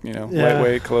have,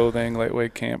 lightweight clothing,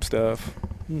 lightweight camp stuff.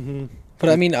 Mm-hmm. But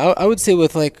I would say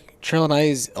with like Trail and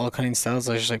I's elk hunting styles,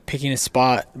 like just like picking a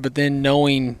spot, but then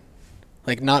knowing,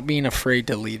 like not being afraid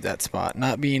to leave that spot,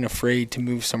 not being afraid to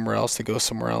move somewhere else, to go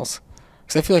somewhere else.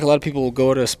 Because I feel like a lot of people will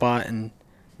go to a spot and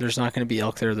there's not going to be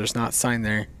elk there, there's not sign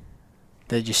there.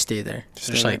 They just stay there.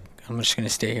 Just like, I'm just going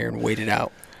to stay here and wait it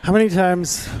out. How many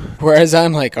times? Whereas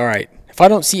I'm like, all right, if I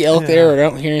don't see elk there or I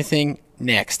don't hear anything,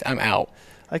 next, I'm out.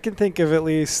 I can think of at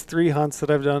least 3 hunts that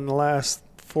I've done in the last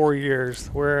 4 years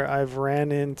where I've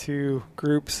ran into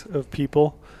groups of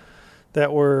people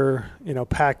that were,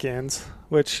 pack-ins,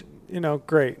 which,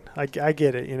 great. I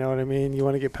get it, you know what I mean? You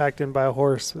want to get packed in by a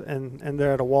horse and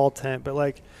they're at a wall tent, but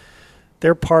like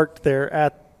they're parked there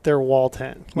at their wall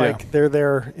tent. Like they're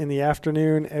there in the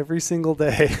afternoon every single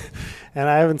day. And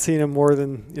I haven't seen them more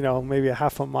than, maybe a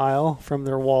half a mile from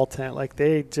their wall tent. Like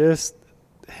they just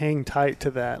hang tight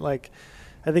to that. Like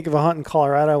I think of a hunt in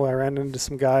Colorado where I ran into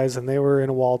some guys and they were in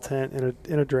a wall tent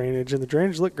in a drainage, and the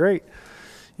drainage looked great.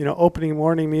 Opening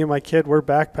morning, me and my kid, we're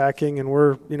backpacking and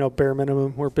we're, bare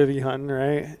minimum, we're bivvy hunting,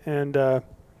 right? And,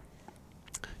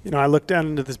 I looked down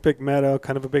into this big meadow,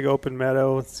 kind of a big open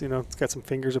meadow. It's, it's got some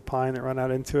fingers of pine that run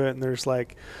out into it. And there's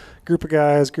like group of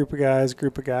guys,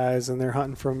 and they're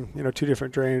hunting from, 2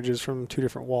 different drainages from 2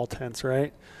 different wall tents,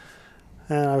 right?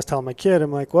 And I was telling my kid,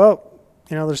 I'm like, well,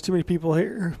 there's too many people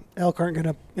here. Elk aren't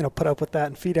going to, put up with that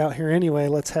and feed out here anyway.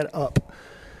 Let's head up.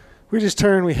 We just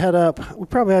turned, we head up. We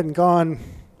probably hadn't gone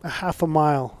a half a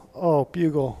mile. Oh,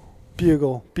 bugle.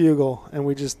 And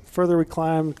we just, further we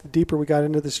climbed, the deeper we got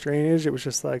into this drainage, it was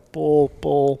just like bull.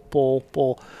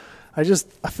 I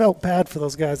felt bad for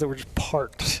those guys that were just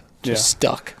parked. Just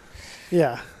stuck.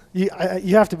 Yeah. You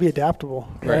have to be adaptable,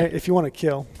 right? If you want to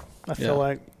kill, I feel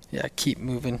like. Yeah, keep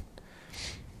moving.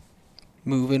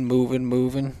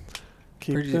 Moving.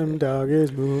 Keep them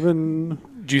doggies moving.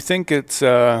 Do you think it's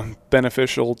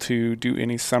beneficial to do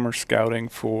any summer scouting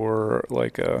for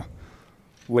like a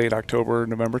late October,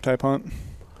 November type hunt?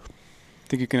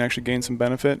 Think you can actually gain some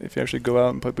benefit if you actually go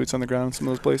out and put boots on the ground in some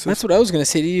of those places? That's what I was going to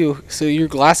say to you. So you're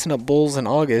glassing up bulls in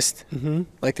August. Mm-hmm.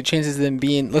 Like the chances of them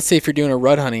being, let's say if you're doing a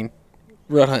rut hunt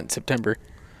in September,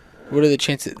 what are the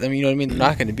chances? I mean, you know what I mean? They're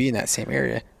not going to be in that same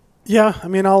area. Yeah, I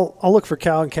mean, I'll look for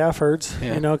cow and calf herds,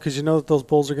 Yeah. because that those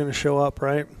bulls are going to show up,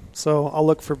 right? So I'll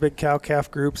look for big cow-calf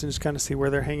groups and just kind of see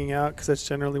where they're hanging out, because that's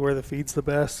generally where the feed's the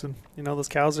best. And, those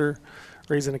cows are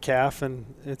raising a calf, and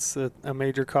it's a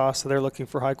major cost, so they're looking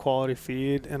for high-quality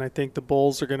feed. And I think the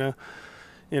bulls are going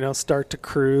to, start to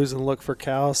cruise and look for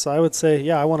cows. So I would say,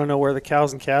 I want to know where the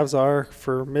cows and calves are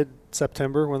for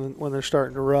mid-September when they're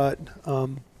starting to rut.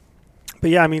 But,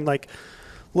 yeah, I mean, like,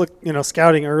 look,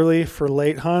 scouting early for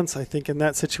late hunts. I think in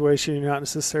that situation, you're not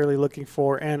necessarily looking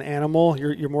for an animal.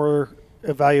 You're more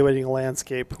evaluating a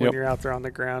landscape when you're out there on the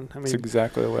ground. I mean, that's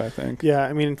exactly the way I think. Yeah,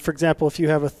 I mean, for example, if you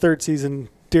have a third season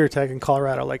deer tag in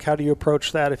Colorado, like how do you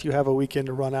approach that if you have a weekend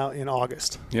to run out in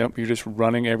August? Yep, you're just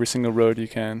running every single road you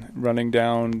can, running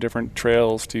down different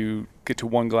trails to get to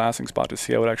one glassing spot to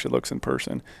see how it actually looks in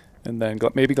person. And then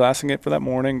maybe glassing it for that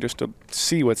morning just to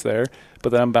see what's there.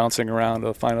 But then I'm bouncing around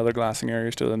to find other glassing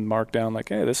areas to then mark down like,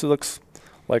 hey, this looks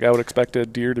like I would expect a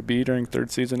deer to be during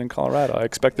third season in Colorado. I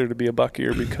expect there to be a buck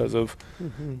here because of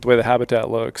the way the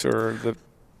habitat looks, or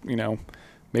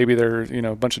maybe there,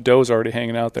 a bunch of does already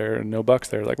hanging out there and no bucks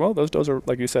there. Like, well, those does are,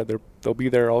 like you said, they'll be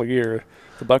there all year.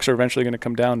 The bucks are eventually going to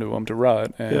come down to them to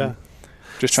rut. And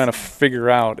just trying to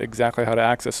figure out exactly how to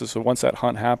access this. So once that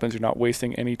hunt happens, you're not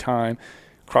wasting any time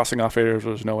crossing off areas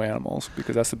where there's no animals,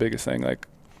 because that's the biggest thing. Like,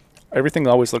 everything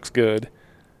always looks good,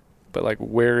 but like,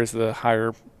 where is the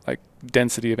higher like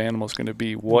density of animals going to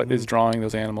be? What is drawing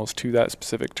those animals to that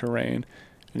specific terrain?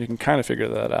 And you can kind of figure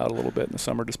that out a little bit in the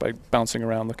summer just by bouncing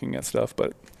around looking at stuff,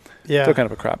 but it's still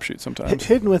kind of a crapshoot sometimes.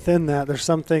 Hidden within that,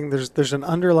 there's an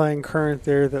underlying current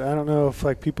there that I don't know if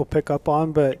like people pick up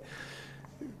on, but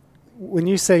when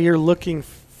you say you're looking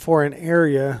for an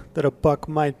area that a buck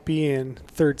might be in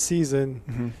third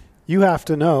season, you have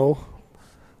to know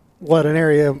what an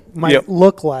area might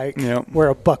look like where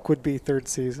a buck would be third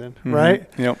season, right?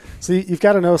 Yep. So you've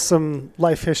got to know some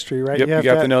life history, right? Yep, you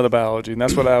have to know the biology, and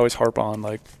that's what I always harp on.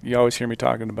 Like, you always hear me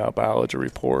talking about biology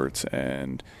reports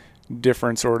and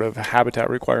different sort of habitat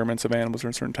requirements of animals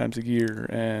during certain times of year,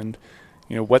 and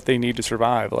what they need to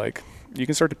survive. Like, you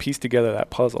can start to piece together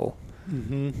that puzzle.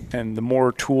 And the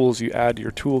more tools you add to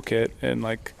your toolkit, and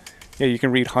like, you can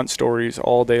read hunt stories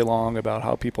all day long about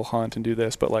how people hunt and do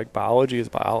this, but like, biology is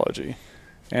biology.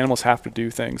 Animals have to do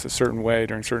things a certain way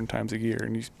during certain times of year,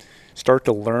 and you start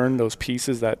to learn those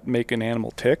pieces that make an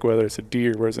animal tick, whether it's a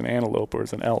deer, whether it's an antelope, or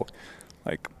it's an elk.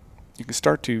 Like, you can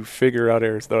start to figure out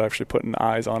areas that are actually putting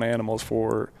eyes on animals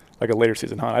for like a later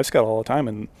season hunt. I scout all the time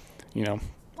in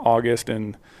August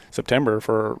and September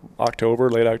for October,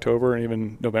 late October, and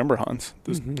even November hunts.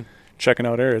 Just checking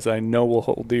out areas that I know will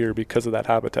hold deer because of that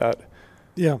habitat.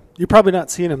 Yeah, you're probably not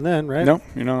seeing them then, right? No,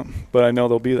 you're not, but I know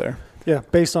they'll be there. Yeah,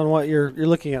 based on what you're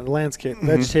looking at, the landscape,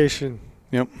 vegetation.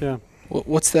 Yep. Yeah.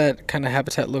 What's that kind of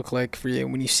habitat look like for you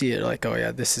when you see it? Like, oh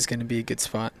yeah, this is going to be a good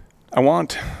spot. I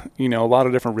want, a lot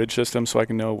of different ridge systems so I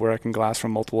can know where I can glass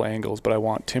from multiple angles. But I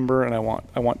want timber, and I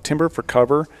want timber for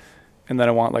cover. And then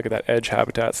I want like that edge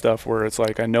habitat stuff where it's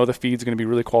like, I know the feed's going to be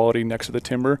really quality next to the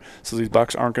timber, so these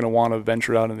bucks aren't going to want to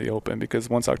venture out in the open, because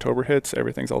once October hits,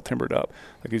 everything's all timbered up.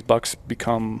 Like, these bucks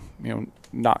become,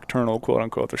 nocturnal, quote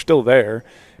unquote. They're still there,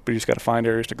 but you just got to find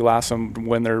areas to glass them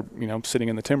when they're, sitting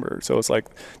in the timber. So it's like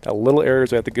that little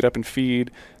areas they have to get up and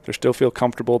feed. They still feel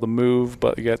comfortable to move,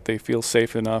 but yet they feel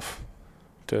safe enough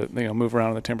to move around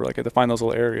in the timber. Like, you have to find those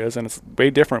little areas, and it's way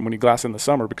different when you glass in the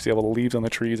summer because you have all the leaves on the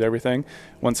trees, everything.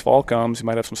 Once fall comes, you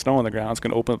might have some snow on the ground. It's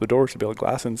going to open up the doors to be able to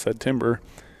glass in said timber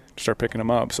to start picking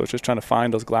them up. So it's just trying to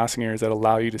find those glassing areas that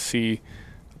allow you to see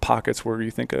pockets where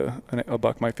you think a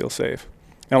buck might feel safe.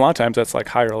 And a lot of times that's like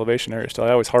higher elevation areas. So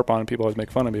I always harp on, and people always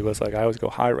make fun of me, but it's like I always go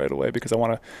high right away because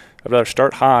I'd rather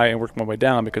start high and work my way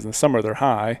down, because in the summer they're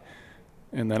high.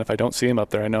 And then if I don't see them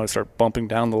up there, I know I start bumping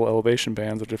down the elevation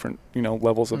bands of different,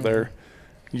 levels of their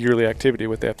yearly activity,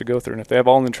 what they have to go through. And if they have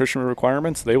all nutritional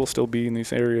requirements, they will still be in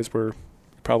these areas where you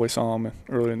probably saw them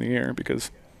earlier in the year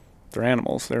because they're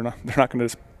animals. They're not going to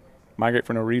just migrate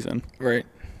for no reason. Right.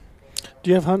 Do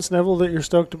you have hunts, Neville, that you're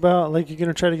stoked about? Like, you're going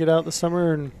to try to get out this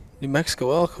summer? And New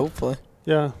Mexico elk, hopefully.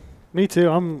 Yeah, me too.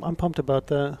 I'm pumped about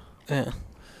that. Yeah.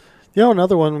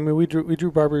 Another one. I mean, we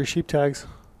drew Barbary sheep tags.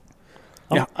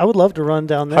 Yeah. I would love to run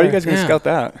down there. How are you guys going to scout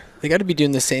that? They got to be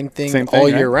doing the same thing all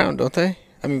year round, don't they?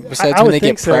 I mean, besides I when they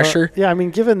get pressure. So. Yeah, I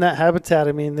mean, given that habitat,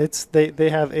 I mean, they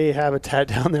have a habitat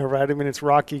down there, right? I mean, it's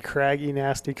rocky, craggy,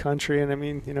 nasty country, and I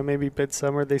mean, maybe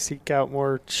midsummer they seek out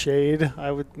more shade.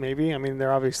 I mean,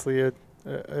 they're obviously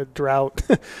a drought,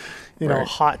 right.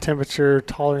 hot temperature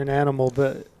tolerant animal,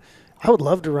 but I would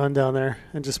love to run down there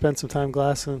and just spend some time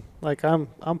glassing. Like, I'm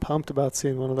pumped about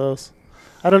seeing one of those.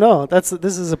 I don't know. This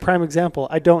is a prime example.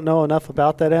 I don't know enough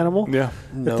about that animal at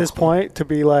this point to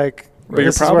be like. But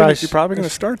you're probably going to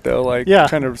start though, like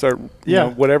trying to start,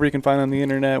 whatever you can find on the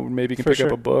internet. Maybe you can pick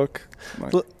up a book.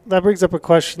 Like. That brings up a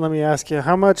question. Let me ask you: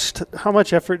 how much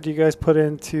effort do you guys put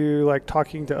into like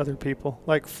talking to other people,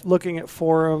 like looking at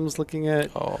forums, looking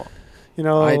at, I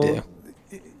do.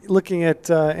 Looking at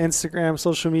Instagram,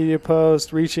 social media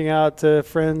posts, reaching out to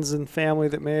friends and family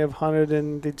that may have hunted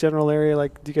in the general area.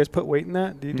 Like, do you guys put weight in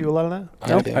that? Do you do a lot of that?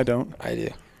 I don't. I do.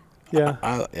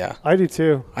 Yeah. Yeah. I do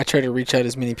too. I try to reach out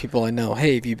as many people I know.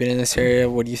 Hey, have you been in this area?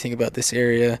 What do you think about this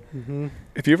area? Mm-hmm.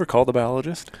 Have you ever called a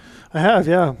biologist? I have,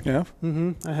 yeah. You have?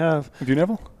 Mm-hmm. I have. Have you,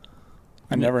 Neville?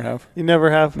 I never have. You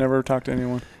never have? Never talked to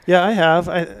anyone. Yeah, I have.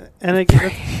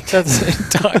 That's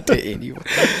talk to anyone.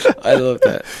 I love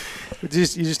that. You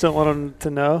just don't want them to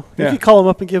know. Yeah. You can call them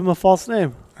up and give them a false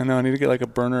name. I know. I need to get like a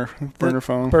burner phone. Burner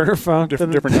phone.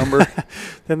 Different number.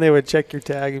 Then they would check your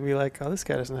tag and be like, oh, this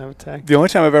guy doesn't have a tag. The only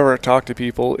time I've ever talked to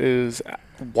people is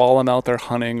while I'm out there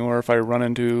hunting, or if I run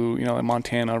into, in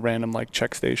Montana, a random like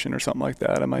check station or something like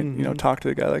that. I might, talk to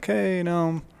the guy like, hey,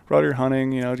 we're out here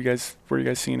hunting, where you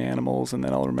guys seen animals? And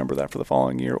then I'll remember that for the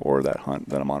following year or that hunt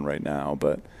that I'm on right now.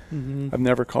 But I've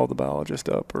never called the biologist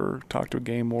up or talked to a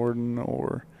game warden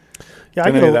or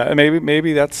done any of that. And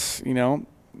maybe that's,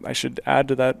 I should add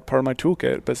to that part of my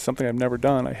toolkit, but it's something I've never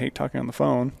done. I hate talking on the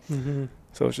phone. Mm-hmm.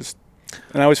 So it's just,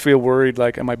 and I always feel worried,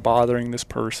 like, am I bothering this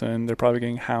person? They're probably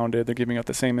getting hounded. They're giving out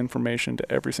the same information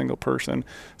to every single person.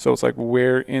 So it's like,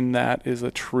 where in that is the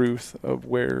truth of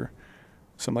where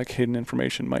some like hidden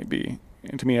information might be?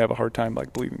 And to me, I have a hard time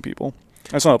like believing people.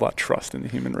 I just don't have a lot of trust in the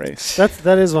human race.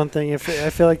 That is one thing. If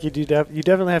I feel like you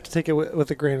definitely have to take it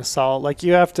with a grain of salt. Like,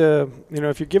 you have to,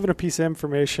 if you're given a piece of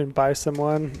information by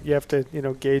someone, you have to,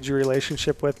 gauge your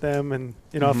relationship with them. And,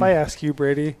 if I ask you,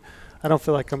 Brady, I don't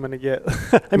feel like I'm going to get,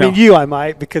 I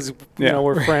might because,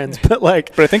 we're friends, but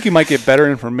like. But I think you might get better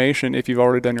information if you've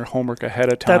already done your homework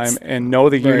ahead of time and know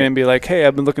the unit and be like, hey,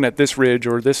 I've been looking at this ridge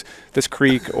or this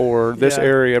creek or this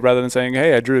area, rather than saying,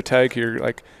 hey, I drew a tag here,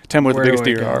 like, tell me where the biggest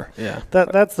deer are. Yeah.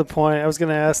 That's the point. I was going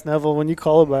to ask Neville, when you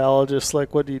call a biologist,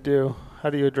 like, what do you do?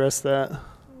 How do you address that?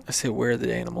 I say, where are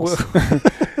the animals?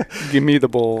 Give me the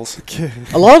bulls.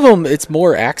 A lot of them, it's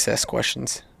more access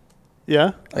questions.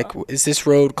 Yeah. Like, is this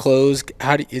road closed?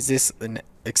 Is this an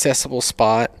accessible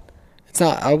spot? It's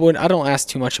not. I don't ask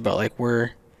too much about like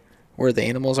where the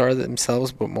animals are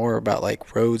themselves, but more about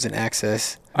like roads and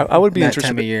access. I would be interested.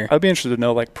 Time of year. I'd be interested to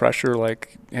know like pressure.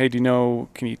 Like, hey,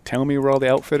 can you tell me where all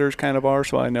the outfitters kind of are,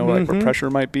 so I know like where pressure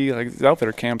might be? Like, the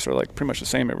outfitter camps are like pretty much the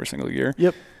same every single year.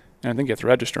 Yep. And I think you have to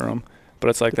register them, but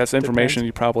it's like that's information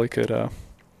you probably could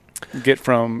get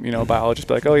from a biologist.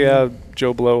 Be like, oh yeah,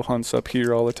 Joe Blow hunts up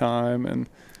here all the time, and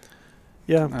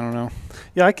I don't know.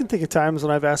 Yeah, I can think of times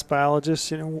when I've asked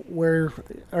biologists, where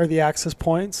are the access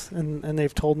points, and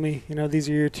they've told me, these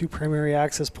are your two primary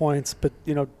access points, but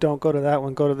don't go to that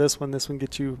one, go to this one. This one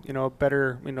gets you, a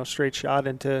better, straight shot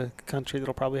into a country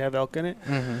that'll probably have elk in it,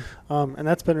 and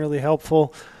that's been really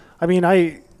helpful. I mean,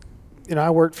 I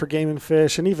worked for Game and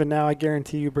Fish, and even now I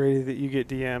guarantee you, Brady, that you get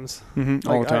DMs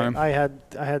all the time. I had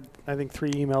I think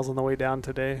 3 emails on the way down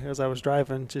today as I was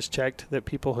driving. Just checked that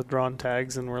people had drawn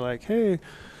tags and were like, "Hey,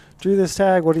 drew this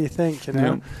tag. What do you think?"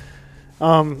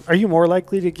 Are you more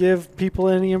likely to give people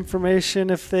any information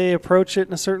if they approach it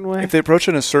in a certain way? If they approach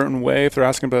it in a certain way, if they're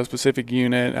asking about a specific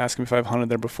unit, asking if I've hunted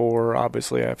there before,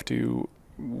 obviously I have to,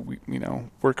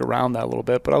 work around that a little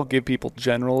bit. But I'll give people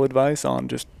general advice on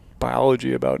just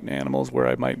biology about animals where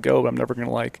I might go, but I'm never going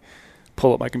to like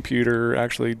pull up my computer,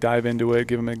 actually dive into it,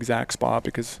 give them an exact spot,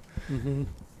 because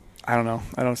I don't know.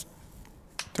 I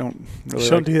don't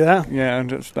really do that. Yeah,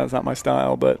 that's not my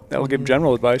style, but I'll give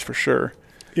general advice for sure.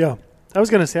 Yeah. I was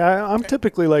going to say, I'm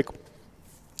typically like,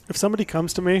 if somebody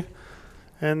comes to me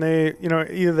And they,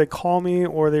 either they call me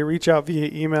or they reach out via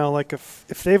email. Like if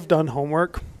they've done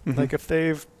homework, like if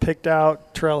they've picked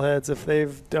out trailheads, if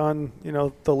they've done,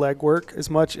 the legwork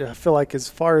I feel like as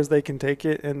far as they can take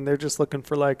it, and they're just looking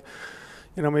for like,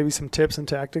 maybe some tips and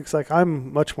tactics. Like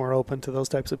I'm much more open to those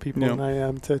types of people than I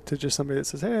am to just somebody that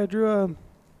says, hey, I drew a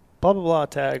blah, blah, blah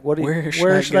tag. Where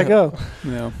should I go?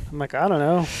 Yeah. I'm like, I don't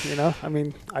know. I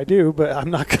mean, I do, but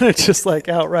I'm not going to just like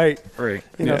outright,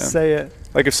 say it.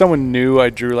 Like if someone knew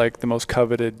I drew like the most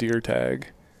coveted deer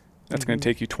tag, that's going to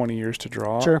take you 20 years to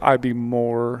draw. Sure. I'd be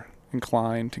more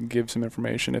inclined to give some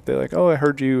information. If they're like, oh, I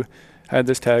heard you had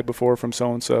this tag before from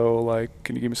so-and-so, like,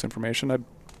 can you give me some information?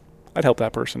 I'd help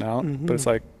that person out. But it's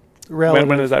like,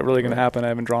 when is that really going to happen? I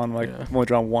haven't drawn I've only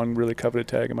drawn one really coveted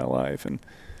tag in my life. And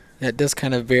yeah, it does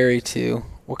kind of vary to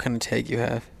what kind of tag you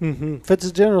have. If it's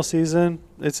a general season,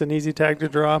 it's an easy tag to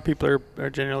draw. People are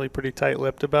generally pretty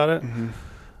tight-lipped about it.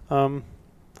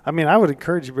 I mean, I would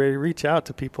encourage you, Brady, to reach out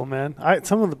to people, man.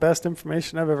 Some of the best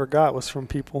information I've ever got was from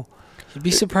people. You'd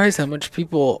be surprised how much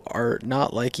people are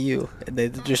not like you. They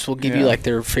just will give you like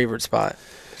their favorite spot.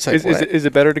 Like, is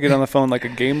it better to get on the phone like a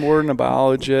game warden, a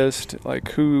biologist?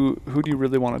 Like who do you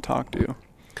really want to talk to?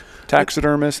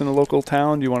 Taxidermist in the local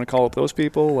town? Do you want to call up those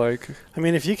people? Like, I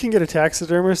mean, if you can get a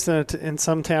taxidermist in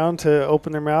some town to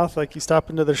open their mouth, like you stop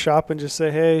into their shop and just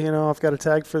say, hey, I've got a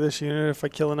tag for this unit. If I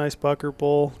kill a nice buck or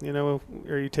bull,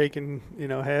 are you taking,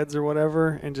 heads or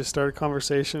whatever, and just start a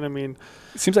conversation. I mean,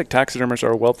 it seems like taxidermists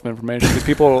are a wealth of information because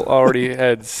people already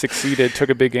had succeeded, took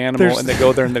a big animal, and they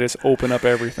go there and they just open up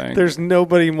everything. There's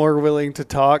nobody more willing to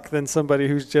talk than somebody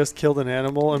who's just killed an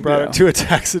animal and brought it to a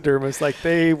taxidermist. Like,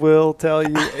 they will tell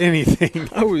you anything.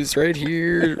 I was right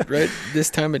here, right this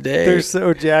time of day. They're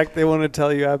so jacked, they want to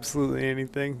tell you absolutely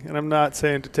anything. And I'm not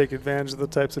saying to take advantage of the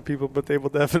types of people, but they will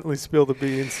definitely spill the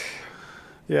beans.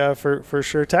 Yeah, for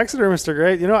sure. Taxidermists are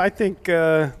great. I think,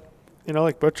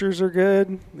 like butchers are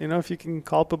good. If you can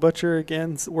call up a butcher,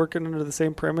 again, working under the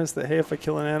same premise that, hey, if I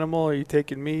kill an animal, are you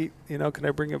taking meat? Can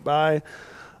I bring it by?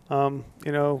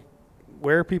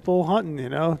 Where are people hunting,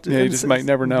 Yeah, you just might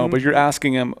never know. But you're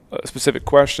asking him a specific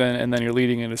question, and then you're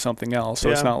leading into something else. So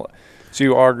it's not. So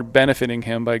you are benefiting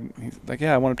him by, like,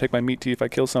 I want to take my meat to you if I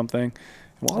kill something.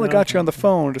 While I got you on the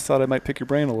phone, I just thought I might pick your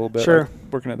brain a little bit. Sure.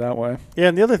 Like working it that way. Yeah,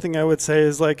 and the other thing I would say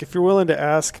is, like, if you're willing to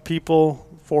ask people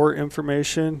for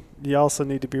information, you also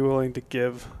need to be willing to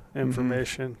give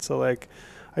information. So, like,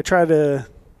 I try to...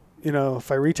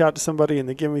 if I reach out to somebody and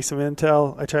they give me some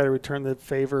intel, I try to return the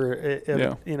favor,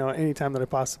 any time that I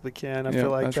possibly can. I feel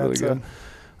like that's really good.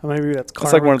 Maybe that's karma.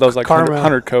 It's like one of those like karma.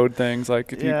 100 code things.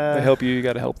 Like if they help you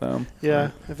got to help them. Yeah,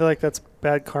 right. I feel like that's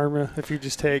bad karma if you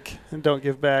just take and don't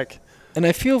give back. And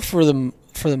I feel for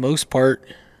the most part,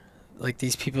 like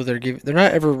these people they're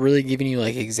not ever really giving you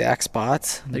like exact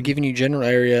spots. They're giving you general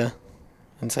area,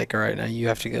 and it's like, all right, now you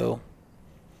have to go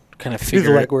kind of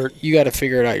figure it out. You got to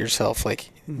figure it out yourself. Like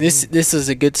this is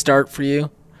a good start for you,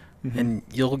 and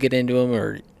you'll get into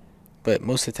them. But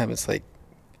most of the time, it's like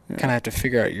kind of have to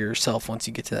figure out yourself once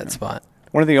you get to that spot.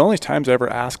 One of the only times I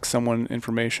ever asked someone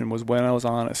information was when I was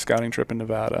on a scouting trip in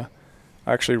Nevada.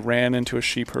 I actually ran into a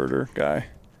sheep herder guy.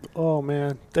 Oh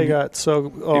man, they got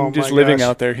so. Oh and just living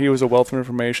out there, he was a wealth of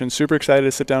information. Super excited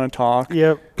to sit down and talk.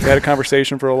 Yep. We had a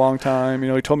conversation for a long time.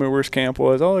 He told me where his camp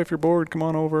was. Oh, if you're bored, come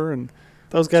on over. And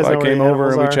those guys. So I came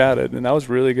over and we chatted, and that was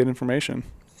really good information.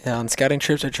 Yeah, on scouting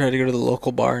trips, I try to go to the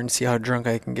local bar and see how drunk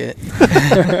I can get.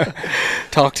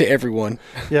 Talk to everyone.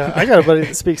 Yeah, I got a buddy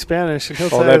that speaks Spanish, and he'll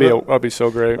say that'd be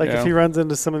so great. Like if he runs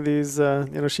into some of these,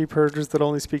 sheep herders that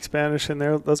only speak Spanish, and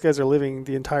those guys are living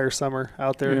the entire summer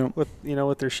out there with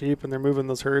their sheep, and they're moving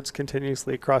those herds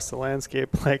continuously across the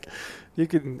landscape. Like, you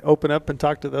can open up and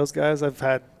talk to those guys. I've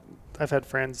had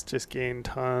friends just gain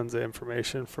tons of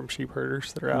information from sheep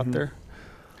herders that are out there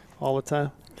all the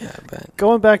time. Yeah, I bet.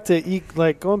 Going back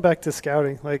to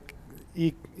scouting,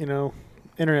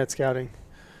 internet scouting.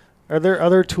 Are there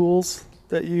other tools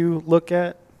that you look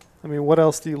at? I mean, what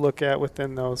else do you look at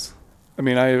within those? I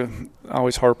mean, I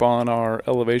always harp on our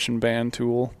elevation band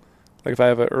tool. Like if I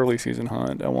have an early season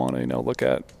hunt, I want to look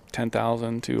at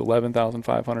 10,000 to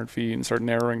 11,500 feet and start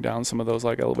narrowing down some of those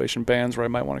like elevation bands where I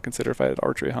might want to consider if I had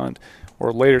archery hunt. Or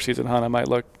a later season hunt, I might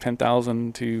look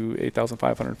 10,000 to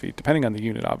 8,500 feet, depending on the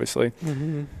unit, obviously.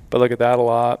 But look at that a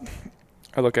lot.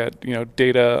 I look at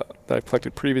data that I've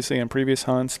collected previously on previous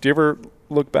hunts. Do you ever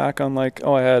look back on like,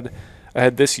 oh, I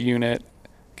had this unit,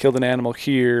 killed an animal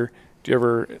here? Do you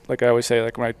ever, like I always say,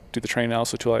 like when I do the train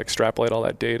analysis tool, I extrapolate all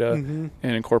that data and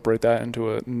incorporate that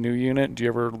into a new unit? Do you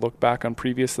ever look back on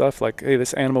previous stuff? Like, hey,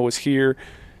 this animal was here.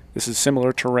 This is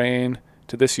similar terrain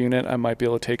to this unit, I might be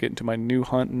able to take it into my new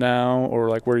hunt now, or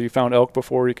like where you found elk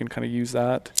before, you can kind of use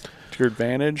that to your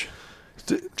advantage.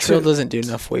 Trail doesn't do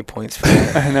enough waypoints for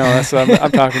that. I know, that's what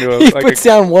I'm talking to. He puts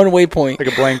down one waypoint.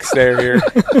 Like a blank stare here.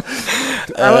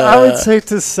 I would say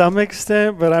to some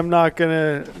extent, but I'm not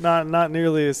not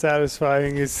nearly as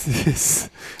satisfying as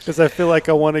I feel like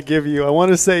I want to give you. I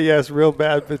want to say yes real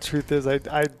bad, but the truth is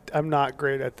I'm not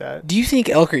great at that. Do you think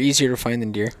elk are easier to find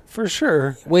than deer? For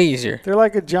sure. Way easier. They're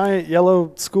like a giant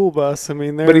yellow school bus. I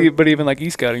mean, but even like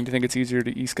e-scouting, do you think it's easier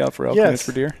to e-scout for elk than it's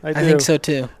for deer? I think so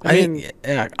too.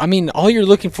 I mean, all you're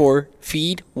looking for,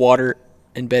 feed, water,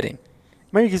 and bedding.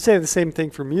 I mean, you could say the same thing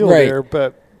for mule deer,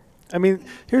 but I mean,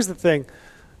 here's the thing.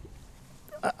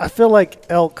 I feel like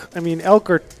elk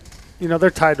are, they're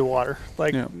tied to water.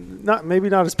 Like maybe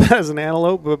not as bad as an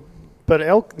antelope, but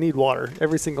elk need water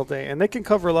every single day, and they can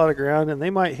cover a lot of ground, and they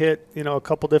might hit, a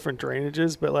couple different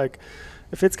drainages. But like,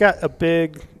 if it's got a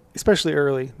big, especially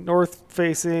early, north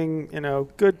facing,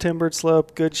 good timbered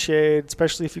slope, good shade,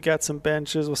 especially if you got some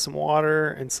benches with some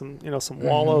water and some, some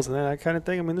wallows and that kind of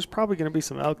thing. I mean, there's probably going to be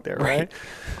some elk there, right?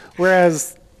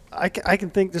 Whereas I can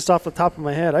think just off the top of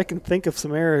my head, I can think of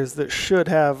some areas that should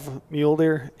have mule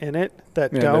deer in it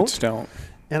that don't.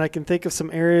 And I can think of some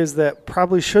areas that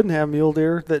probably shouldn't have mule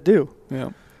deer that do.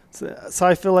 Yeah. So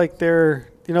I feel like they're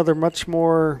much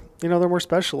more, they're more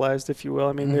specialized, if you will.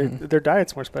 I mean, their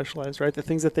diet's more specialized, right? The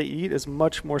things that they eat is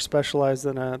much more specialized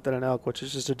than an elk, which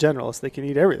is just a generalist. They can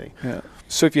eat everything. Yeah.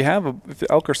 So if the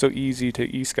elk are so easy to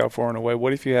e-scout for in a way,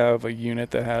 what if you have a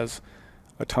unit that has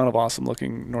a ton of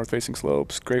awesome-looking north-facing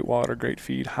slopes, great water, great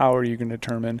feed? How are you going to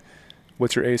determine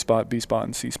what's your A spot, B spot,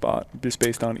 and C spot just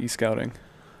based on e-scouting?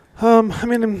 I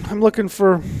mean, I'm looking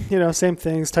for, same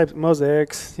things, type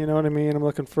mosaics, you know what I mean? I'm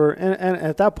looking for, and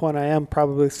at that point I am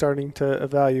probably starting to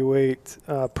evaluate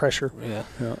pressure. Yeah.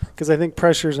 Because I think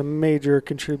pressure is a major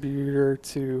contributor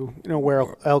to, where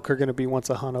elk are going to be once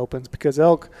a hunt opens. Because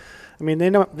elk, I mean,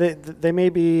 they may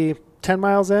be 10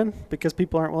 miles in because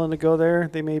people aren't willing to go there.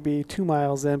 They may be 2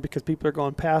 miles in because people are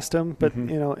going past them, but,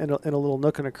 in a little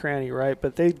nook and a cranny, right?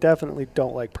 But they definitely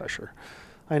don't like pressure.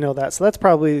 I know that. So that'd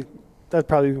probably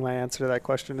be my answer to that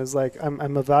question is like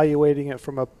I'm evaluating it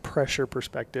from a pressure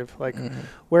perspective. Like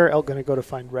where are elk going to go to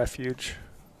find refuge,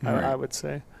 I would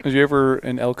say. Did you ever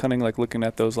in elk hunting like looking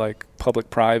at those like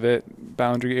public-private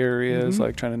boundary areas,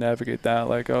 like trying to navigate that?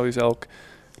 Like, oh, these elk,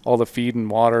 all the feed and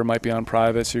water might be on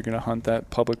private, so you're going to hunt that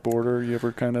public border. You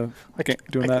ever kind of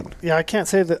doing that? Yeah, I can't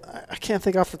say that. I can't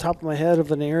think off the top of my head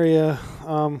of an area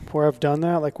where I've done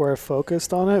that, like where I've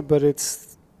focused on it. But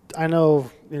I know,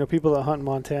 people that hunt in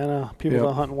Montana, people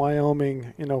that hunt in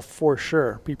Wyoming, for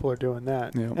sure people are doing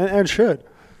that and should,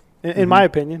 in my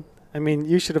opinion. I mean,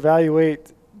 you should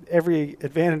evaluate every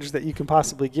advantage that you can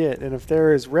possibly get. And if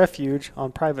there is refuge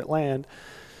on private land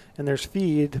and there's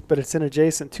feed, but it's in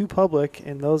adjacent to public,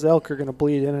 and those elk are going to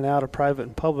bleed in and out of private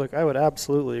and public, I would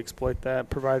absolutely exploit that,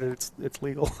 provided it's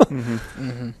legal.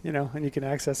 And you can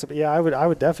access it. But yeah, I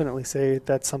would definitely say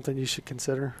that's something you should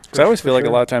consider. Because I always feel like a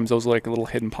lot of times those like little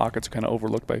hidden pockets are kind of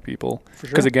overlooked by people.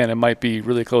 Because again, it might be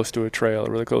really close to a trail,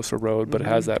 really close to a road, but it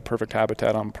has that perfect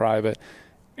habitat on private,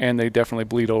 and they definitely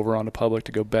bleed over onto public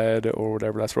to go bed or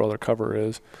whatever. That's where all their cover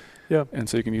is. Yeah. And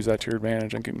so you can use that to your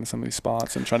advantage and get into some of these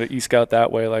spots and try to e-scout that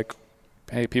way. Like,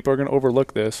 hey, people are going to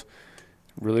overlook this.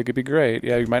 Really could be great.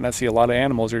 Yeah, you might not see a lot of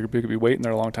animals. You could be waiting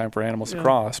there a long time for animals to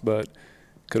cross, but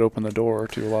could open the door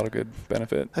to a lot of good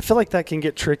benefit. I feel like that can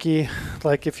get tricky.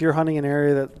 Like if you're hunting an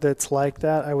area that's like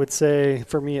that, I would say,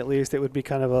 for me at least, it would be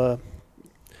kind of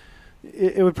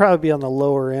it would probably be on the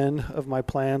lower end of my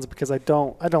plans because I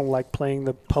don't like playing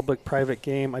the public-private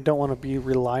game. I don't want to be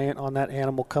reliant on that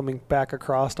animal coming back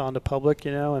across onto public,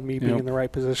 and me being in the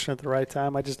right position at the right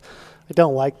time. I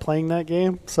don't like playing that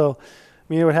game. So, I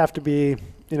mean, it would have to be,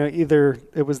 either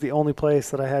it was the only place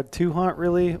that I had to hunt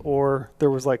really, or there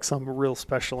was like some real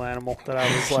special animal that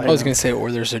I was like. I was going to say,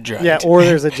 or there's a giant. Yeah, or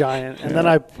there's a giant. And then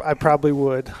I probably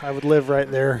would. I would live right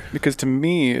there. Because to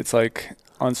me, it's like,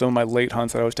 on some of my late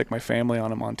hunts that I always take my family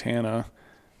on in Montana,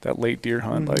 that late deer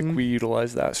hunt, like we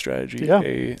utilize that strategy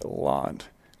a lot.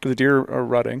 Because the deer are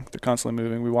rutting. They're constantly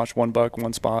moving. We watched one buck,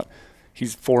 one spot.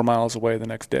 He's 4 miles away the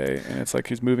next day. And it's like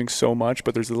he's moving so much,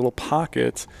 but there's little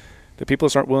pockets that people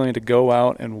aren't willing to go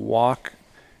out and walk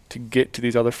to get to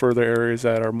these other further areas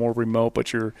that are more remote,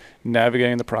 but you're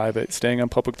navigating the private, staying on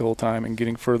public the whole time, and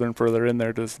getting further and further in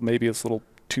there to maybe this little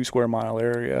 2 square mile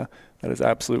area that is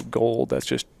absolute gold. That's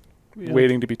just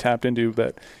waiting to be tapped into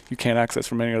that you can't access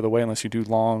from any other way unless you do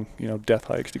long, death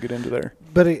hikes to get into there.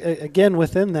 But again,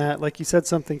 within that, like you said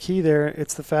something key there,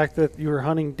 it's the fact that you are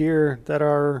hunting deer that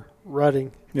are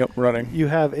rutting. Yep, rutting. You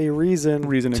have a reason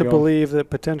to believe that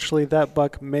potentially that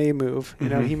buck may move. You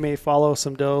know, he may follow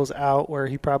some does out where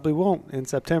he probably won't in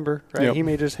September, right? Yep. He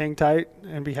may just hang tight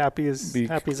and be happy as a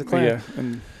clam. Yeah,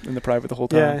 and in the private the whole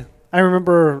time. Yeah, I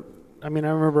remember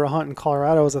a hunt in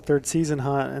Colorado. It was a third season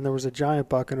hunt, and there was a giant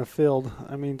buck in a field.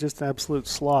 I mean, just an absolute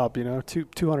slob, you know,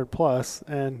 200 plus.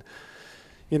 And,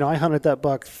 you know, I hunted that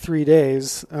buck 3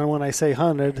 days. And when I say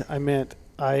hunted, I meant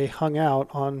I hung out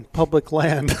on public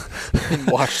land and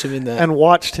watched him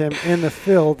in the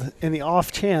field in the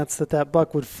off chance that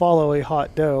buck would follow a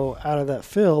hot doe out of that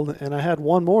field. And I had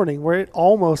one morning where it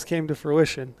almost came to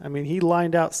fruition. I mean, he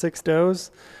lined out 6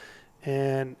 does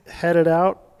and headed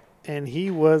out, and he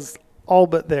was all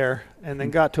but there, and then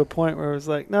got to a point where it was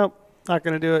like, nope, not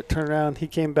going to do it. Turn around. He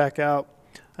came back out.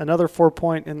 Another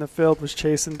 4-point in the field was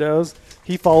chasing does.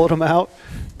 He followed him out,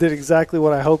 did exactly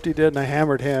what I hoped he did, and I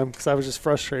hammered him because I was just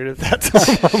frustrated at that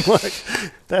time. I'm like,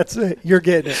 that's it. You're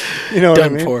getting it. You know what I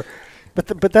mean? For.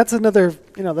 But that's another,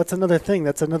 you know, that's another thing.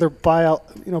 That's another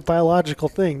biological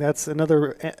thing. That's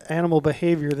another animal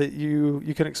behavior that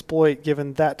you can exploit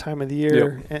given that time of the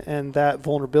year and that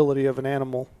vulnerability of an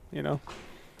animal, you know.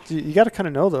 You got to kind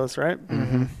of know those, right?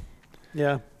 Mm-hmm.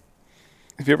 Yeah.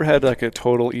 Have you ever had like a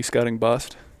total e-scouting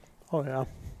bust? Oh, yeah.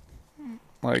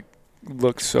 Like,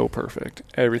 looks so perfect.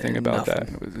 Everything and about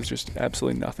nothing. that. It was just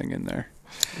absolutely nothing in there.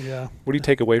 Yeah. What do you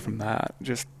take away from that?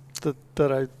 Just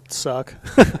that I suck.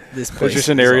 This place it's just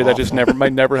an area awful. that just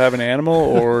might never have an animal,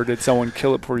 or did someone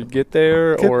kill it before you get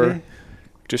there, or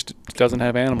just doesn't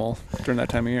have animal during that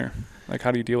time of year? Like,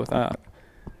 how do you deal with that?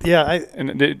 Yeah,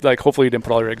 hopefully you didn't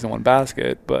put all your eggs in one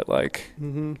basket, but like,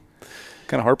 kind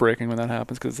of heartbreaking when that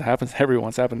happens because it happens.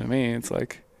 Everyone's happened to me. It's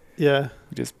like,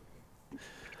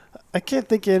 I can't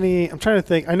think any. I'm trying to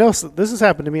think. I know this has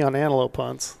happened to me on antelope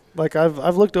hunts. Like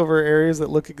I've looked over areas that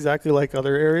look exactly like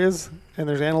other areas, and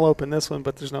there's antelope in this one,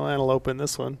 but there's no antelope in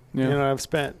this one. Yeah. You know, I've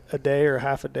spent a day or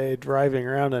half a day driving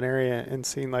around an area and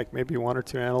seen like maybe 1 or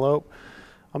 2 antelope.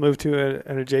 I'll move to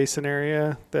an adjacent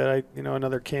area that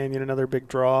another canyon, another big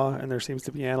draw, and there seems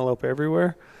to be antelope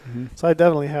everywhere. Mm-hmm. So I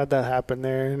definitely had that happen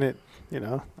there, and it, you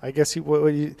know, I guess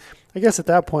at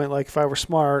that point, like if I were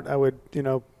smart, I would, you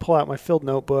know, pull out my field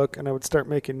notebook and I would start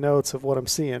making notes of what I'm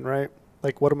seeing, right?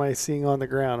 Like, what am I seeing on the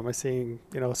ground? Am I seeing,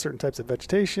 you know, certain types of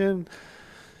vegetation,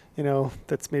 you know,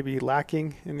 that's maybe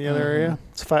lacking in the other area?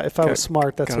 So if I was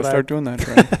smart, that's what I start doing that,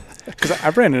 Trey. Because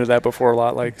I've ran into that before a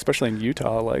lot, like especially in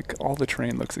Utah, like all the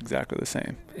terrain looks exactly the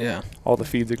same. Yeah. All the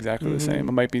feed's exactly the same.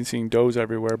 I might be seeing does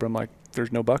everywhere, but I'm like,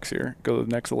 there's no bucks here. Go to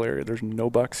the next little area, there's no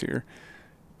bucks here.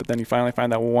 But then you finally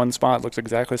find that one spot looks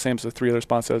exactly the same as the 3 other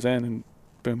spots I was in, and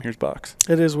boom, here's bucks.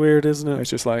 It is weird, isn't it? It's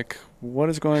just like, what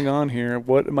is going on here?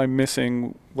 What am I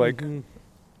missing? Like,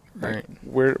 right.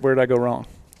 Where did I go wrong?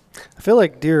 I feel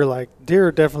like deer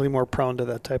are definitely more prone to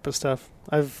that type of stuff.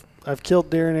 I've killed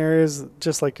deer in areas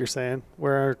just like you're saying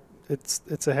where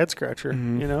it's a head scratcher.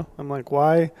 You know, I'm like,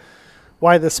 why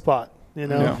this spot? You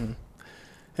know,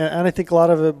 and I think a lot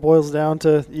of it boils down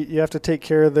to you have to take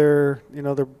care of their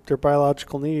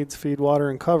biological needs, feed, water,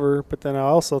 and cover. But then I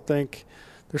also think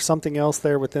there's something else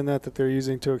there within that they're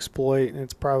using to exploit, and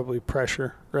it's probably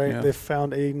pressure. Right? Yeah. They've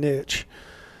found a niche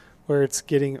where it's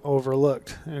getting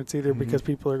overlooked, and it's either because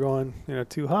people are going, you know,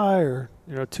 too high or,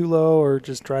 you know, too low, or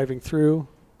just driving through.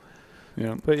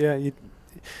 Yeah. But yeah,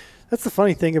 that's the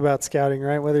funny thing about scouting,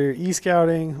 right? Whether you're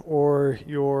e-scouting or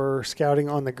you're scouting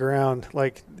on the ground,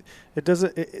 like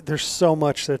there's so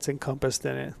much that's encompassed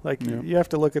in it. Like you have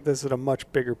to look at this at a much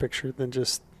bigger picture than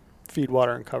just feed,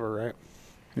 water, and cover, right?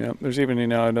 Yeah. There's even, you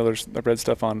know, I've read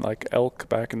stuff on like elk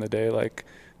back in the day. Like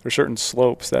there's certain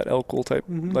slopes that elk will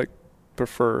like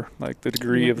prefer, like the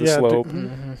degree of the slope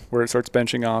where it starts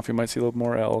benching off. You might see a little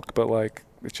more elk, but like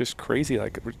it's just crazy.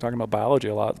 Like we're talking about biology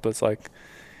a lot, but it's like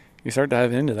you start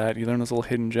diving into that, you learn those little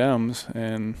hidden gems,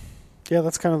 and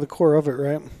that's kind of the core of it,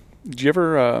 right? Did you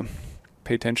ever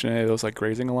pay attention to any of those like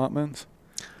grazing allotments?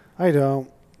 I don't.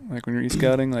 Like when you're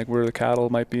e-scouting, like where the cattle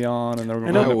might be on, and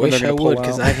I wish I would,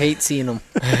 because I hate seeing them.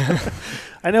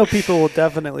 I know people will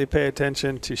definitely pay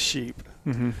attention to sheep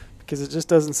because it just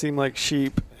doesn't seem like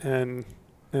sheep and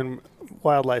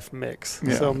wildlife mix.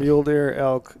 Yeah. So mule deer,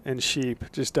 elk, and sheep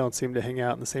just don't seem to hang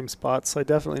out in the same spots. So I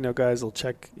definitely know guys will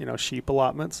check, you know, sheep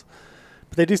allotments,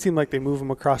 but they do seem like they move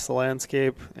them across the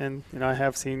landscape. And you know, I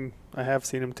have seen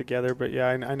them together. But yeah,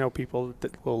 I know people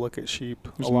that will look at sheep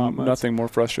allotments. Nothing more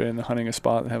frustrating than hunting a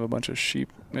spot and have a bunch of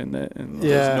sheep in it and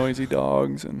those noisy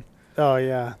dogs and. Oh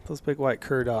yeah, those big white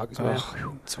cur dogs, man.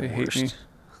 They hate me.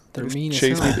 They're mean.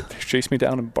 Chase me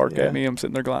down and bark at me. I'm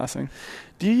sitting there glassing.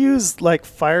 Do you use like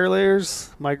fire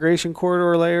layers, migration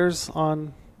corridor layers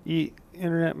on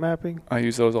internet mapping? I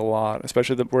use those a lot,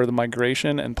 especially where the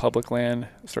migration and public land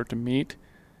start to meet.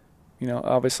 You know,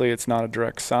 obviously it's not a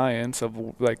direct science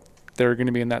of like they're going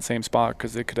to be in that same spot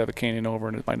because they could have a canyon over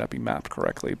and it might not be mapped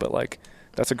correctly. But like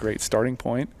that's a great starting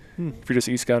point. If you're just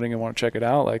e-scouting and want to check it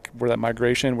out, like where that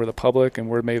migration, where the public, and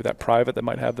where maybe that private that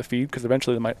might have the feed, because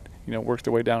eventually they might, you know, work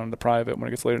their way down into private when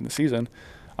it gets later in the season.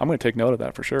 I'm going to take note of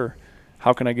that for sure.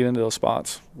 How can I get into those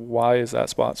spots? Why is that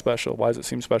spot special? Why does it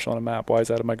seem special on a map? Why is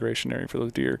that a migration area for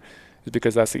those deer? Is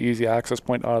because that's the easy access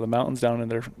point out of the mountains down in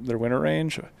their winter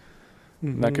range.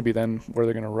 And that could be then where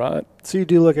they're going to rut. So you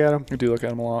do look at them? I do look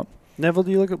at them a lot. Neville,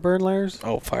 do you look at burn layers?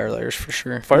 Oh, fire layers for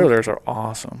sure. Fire layers are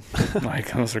awesome.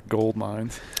 Like those are gold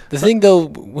mines. The thing though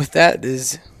with that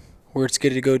is where it's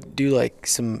good to go do like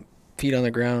some feet on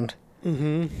the ground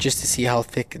just to see how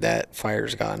thick that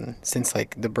fire's gotten since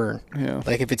like the burn. Yeah.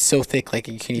 Like if it's so thick, like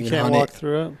you can't even hunt walk it.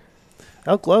 through it.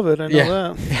 Elk love it. I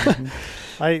know that.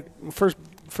 I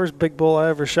first big bull I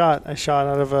ever shot. I shot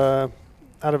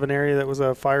out of an area that was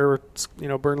a fire,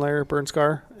 burn layer, burn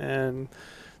scar, and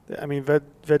I mean,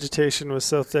 vegetation was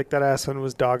so thick that aspen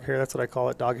was dog hair. That's what I call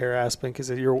it, dog hair aspen, because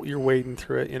you're wading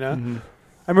through it, you know.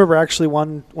 I remember actually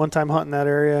one time hunting that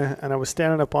area, and I was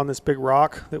standing up on this big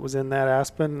rock that was in that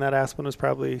aspen, and that aspen was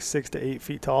probably 6 to 8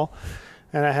 feet tall.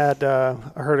 And I had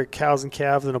a herd of cows and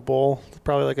calves and a bull,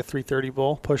 probably like a 330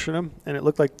 bull, pushing them, and it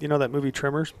looked like, that movie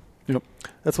Tremors. Yep.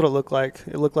 That's what it looked like.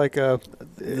 It looked like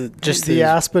just the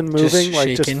aspen moving,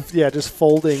 like just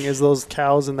folding as those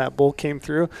cows and that bull came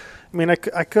through. I mean, I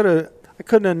couldn't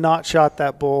have not shot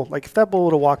that bull. Like if that bull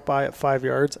would have walked by at 5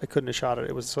 yards, I couldn't have shot it.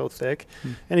 It was so thick,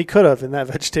 and he could have in that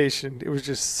vegetation. It was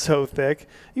just so thick.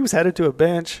 He was headed to a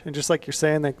bench, and just like you're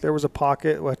saying, like there was a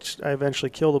pocket which I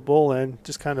eventually killed a bull in,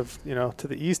 just kind of to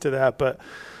the east of that, but.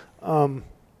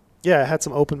 Yeah, it had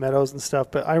some open meadows and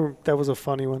stuff, but that was a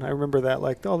funny one. I remember that,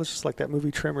 like, this is just like that movie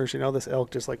Tremors, this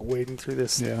elk just like wading through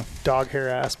this dog hair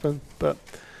aspen. But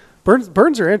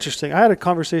burns are interesting. I had a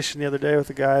conversation the other day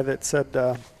with a guy that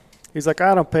said, he's like,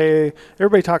 I don't pay.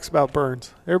 Everybody talks about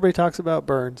burns.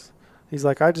 He's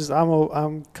like, he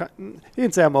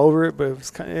didn't say I'm over it, but it was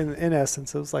kind of, in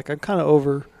essence, it was like I'm kind of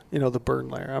over, the burn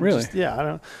layer. Really? I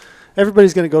don't.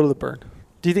 Everybody's going to go to the burn.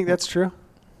 Do you think that's true?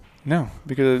 No,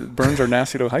 because burns are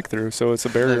nasty to hike through, so it's a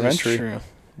barrier of entry. True.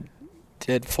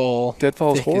 Deadfall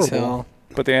is horrible.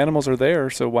 But the animals are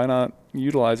there, so why not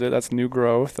utilize it? That's new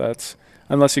growth. That's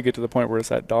unless you get to the point where it's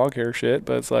that dog hair shit,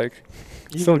 but it's like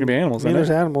still gonna be animals. There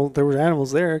were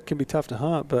animals there. It can be tough to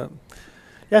hunt, but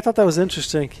yeah, I thought that was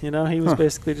interesting. He was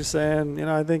basically just saying,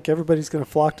 I think everybody's gonna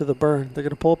flock to the burn. They're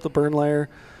gonna pull up the burn layer.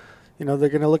 They're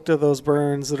gonna look to those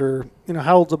burns that are,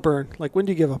 how old's a burn? Like when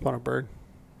do you give up on a burn?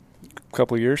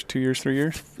 Couple of years, 2 years, 3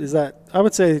 years. Is that I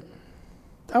would say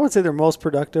they're most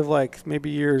productive like maybe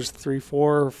years 3,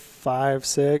 4, 5,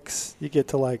 6. You get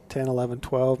to like 10, 11,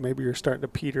 12, maybe you're starting to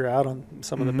peter out on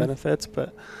some of the benefits,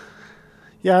 but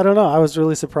yeah, I don't know. I was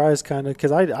really surprised kind of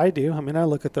cuz I do. I mean, I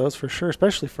look at those for sure,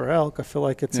 especially for elk. I feel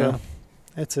like it's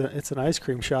an ice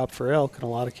cream shop for elk in a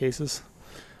lot of cases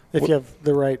if you have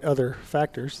the right other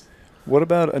factors. What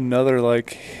about another like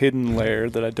hidden layer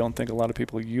that I don't think a lot of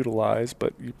people utilize,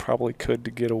 but you probably could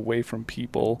to get away from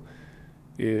people,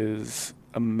 is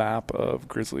a map of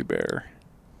grizzly bear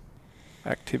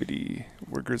activity,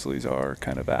 where grizzlies are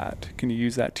kind of at. Can you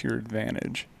use that to your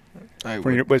advantage?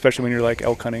 Especially when you're like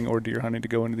elk hunting or deer hunting, to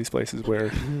go into these places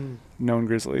where known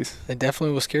grizzlies. It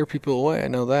definitely will scare people away. I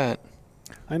know that.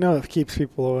 I know it keeps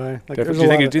people away. Like, do you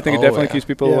think it definitely keeps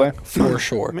people away? For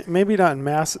sure. Maybe not in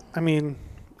mass. I mean,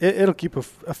 it'll keep a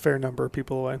fair number of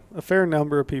people away. A fair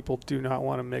number of people do not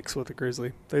want to mix with a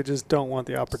grizzly. They just don't want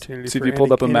the opportunity. So if you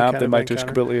pulled up a map, they might just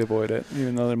completely avoid it,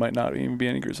 even though there might not even be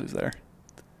any grizzlies there.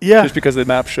 Yeah. Just because the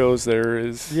map shows there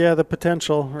is. Yeah, the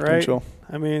potential, right?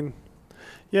 I mean,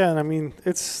 yeah, and I mean,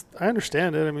 I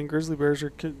understand it. I mean, grizzly bears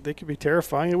they could be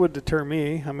terrifying. It would deter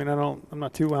me. I mean, I'm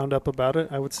not too wound up about it.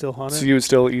 I would still hunt it. So you would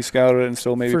still e-scout it and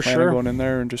still maybe plan on going in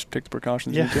there and just take the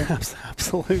precautions you do?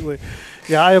 Absolutely.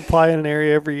 Yeah, I apply in an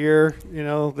area every year,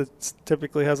 that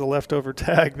typically has a leftover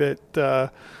tag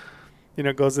that,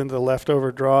 goes into the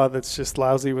leftover draw that's just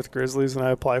lousy with grizzlies, and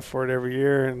I apply for it every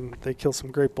year, and they kill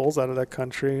some great bulls out of that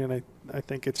country, and I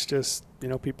think it's just,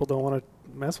 people don't want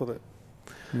to mess with it.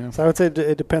 Yeah. So I would say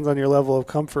it depends on your level of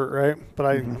comfort, right? But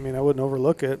I mean, I wouldn't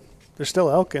overlook it. There's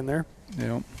still elk in there.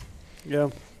 Yeah. Yeah.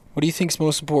 What do you think is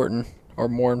most important or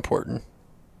more important?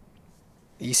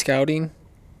 E-scouting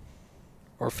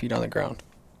or feet on the ground?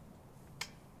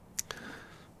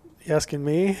 You asking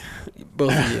me?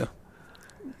 Both of you.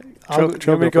 You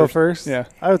want me to go first? Yeah.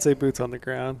 I would say boots on the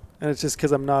ground. And it's just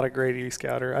because I'm not a great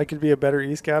e-scouter. I could be a better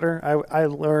e-scouter. I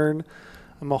learn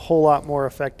I'm a whole lot more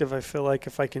effective, I feel like,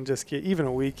 if I can just get even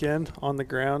a weekend on the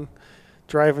ground,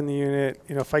 driving the unit.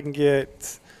 If I can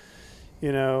get,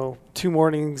 2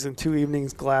 mornings and 2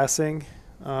 evenings glassing,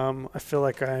 I feel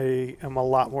like I am a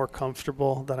lot more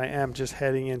comfortable than I am just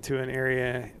heading into an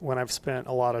area when I've spent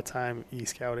a lot of time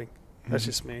e-scouting. That's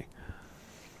just me.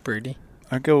 Brady?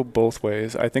 I go both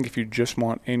ways. I think if you just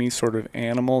want any sort of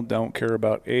animal, don't care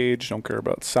about age, don't care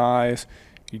about size,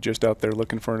 you're just out there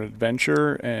looking for an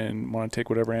adventure and want to take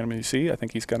whatever animal you see, I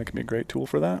think e-scouting can be a great tool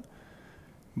for that.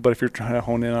 But if you're trying to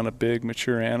hone in on a big,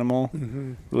 mature animal,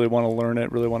 really want to learn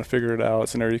it, really want to figure it out,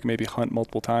 it's an area you can maybe hunt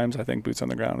multiple times, I think boots on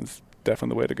the ground is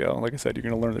definitely the way to go. Like I said, you're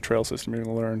going to learn the trail system, you're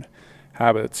going to learn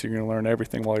habits, you're going to learn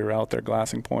everything while you're out there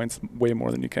glassing points, way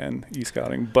more than you can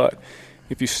e-scouting. But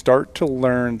if you start to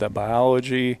learn the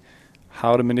biology,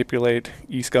 how to manipulate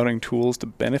e-scouting tools to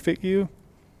benefit you,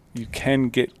 you can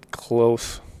get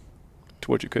close to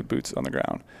what you could boots on the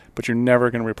ground. But you're never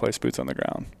going to replace boots on the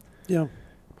ground. Yeah.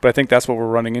 But I think that's what we're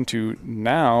running into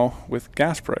now with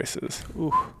gas prices.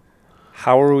 Ooh.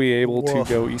 How are we able to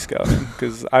go e-scouting?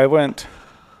 Because I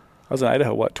was in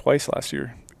Idaho, twice last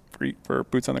year for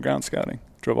boots on the ground scouting.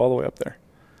 Drove all the way up there.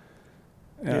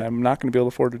 And I'm not going to be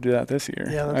able to afford to do that this year.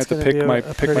 Yeah, I have to pick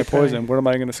my poison. What am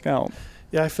I going to scout?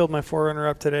 Yeah, I filled my 4Runner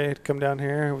up today to come down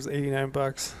here. It was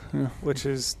 $89, which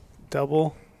is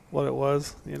double what it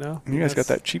was, You guys got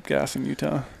that cheap gas in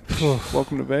Utah.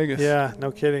 Welcome to Vegas. Yeah, no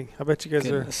kidding. I bet you guys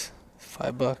are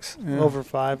 $5. over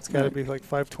 5. It's got to be like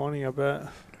 $5.20, I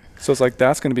bet. So it's like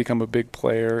that's going to become a big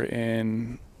player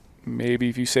in maybe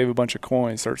if you save a bunch of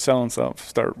coins, start selling stuff,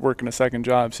 start working a second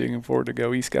job so you can afford to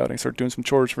go e-scouting, start doing some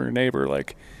chores for your neighbor.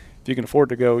 Like if you can afford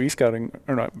to go e-scouting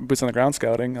or not boots on the ground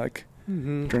scouting, like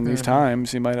during these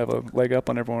times, you might have a leg up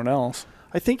on everyone else.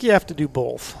 I think you have to do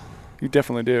both. You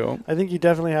definitely do. I think you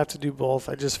definitely have to do both.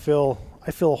 I feel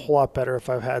a whole lot better if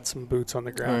I've had some boots on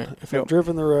the ground. Right. If I've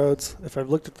driven the roads, if I've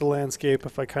looked at the landscape,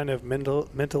 if I kind of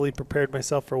mentally prepared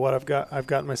myself for what I've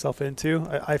gotten myself into,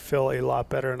 I feel a lot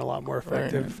better and a lot more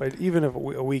effective. Right. Even if a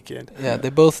weekend. Yeah, they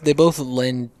both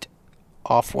lend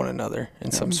off one another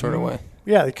in some sort of way.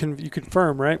 Yeah, you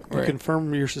confirm, right? You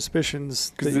confirm your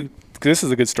suspicions. This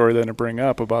is a good story then to bring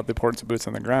up about the importance of boots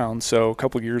on the ground. So a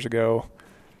couple of years ago,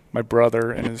 my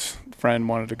brother and his friend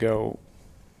wanted to go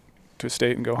to a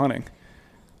state and go hunting.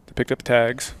 They picked up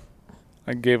tags.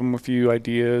 I gave them a few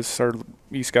ideas, started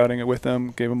e-scouting it with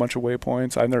them, gave them a bunch of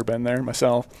waypoints. I've never been there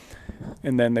myself.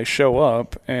 And then they show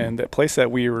up, and that place that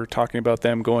we were talking about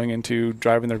them going into,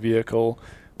 driving their vehicle,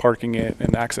 parking it,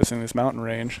 and accessing this mountain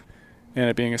range, and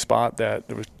it being a spot that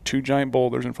there was 2 giant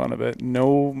boulders in front of it,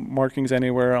 no markings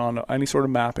anywhere on any sort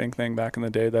of mapping thing back in the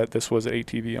day that this was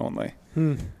ATV only.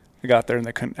 They got there and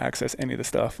they couldn't access any of the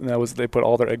stuff. And they put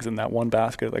all their eggs in that one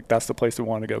basket. Like that's the place they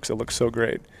wanted to go because it looked so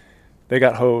great. They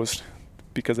got hosed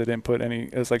because they didn't put any.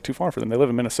 It was like too far for them. They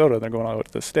live in Minnesota. They're going out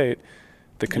to the state.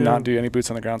 They could not do any boots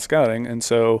on the ground scouting. And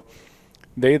so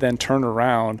they then turn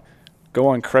around, go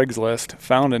on Craigslist,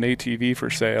 found an ATV for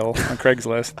sale on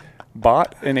Craigslist,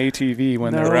 bought an ATV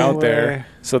when they were out there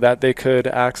so that they could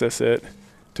access it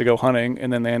to go hunting.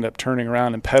 And then they end up turning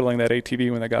around and peddling that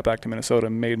ATV when they got back to Minnesota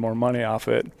and made more money off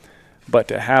it. But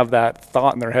to have that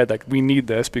thought in their head, like, we need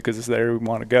this because it's there we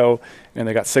want to go, and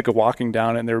they got sick of walking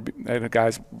down it, and they had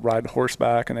guys ride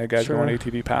horseback, and they had guys going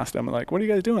ATV past them, and like, what are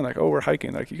you guys doing? Like, oh, we're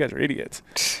hiking. Like, you guys are idiots.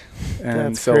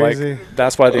 And that's so, crazy. like,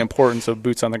 that's why the importance of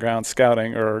boots on the ground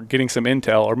scouting or getting some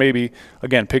intel, or maybe,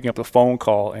 again, picking up the phone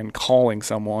call and calling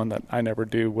someone that I never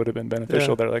do would have been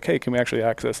beneficial. They're like, hey, can we actually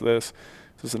access this?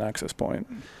 This is an access point.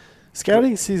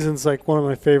 Scouting season's like one of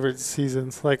my favorite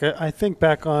seasons. Like I think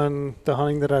back on the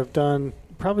hunting that I've done,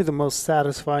 probably the most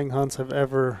satisfying hunts I've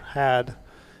ever had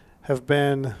have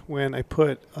been when I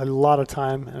put a lot of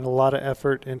time and a lot of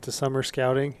effort into summer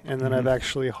scouting, and then I've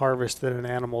actually harvested an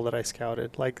animal that I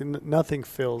scouted. Like nothing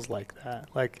feels like that.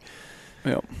 Like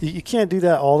you can't do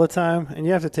that all the time, and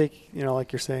you have to take,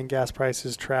 like you're saying, gas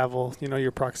prices, travel,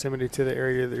 your proximity to the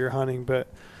area that you're hunting, but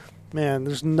man,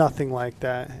 there's nothing like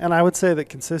that. And I would say that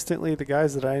consistently, the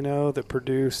guys that I know that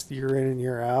produce year in and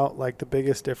year out, like the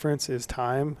biggest difference is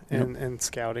time and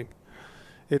scouting.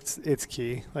 It's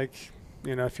key. Like,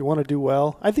 if you want to do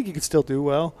well, I think you can still do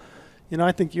well.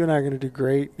 I think you and I are going to do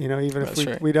great, even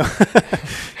if we don't,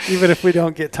 even if we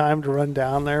don't get time to run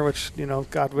down there, which,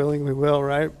 God willing, we will,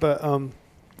 right? But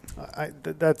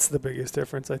that's the biggest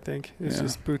difference, I think, is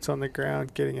just boots on the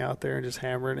ground, getting out there and just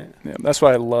hammering it. Yeah, that's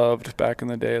what I loved back in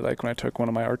the day. Like when I took one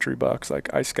of my archery bucks,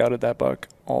 like I scouted that buck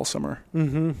all summer.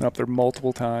 Went up there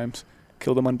multiple times,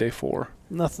 killed him on day 4.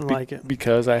 Nothing like it.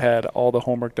 Because I had all the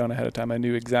homework done ahead of time. I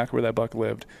knew exactly where that buck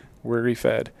lived, where he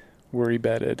fed, where he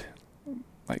bedded.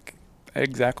 Like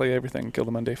exactly everything. Killed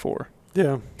him on day 4.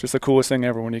 Yeah. Just the coolest thing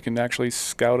ever when you can actually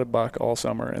scout a buck all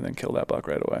summer and then kill that buck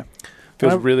right away.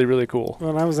 Feels really, really cool.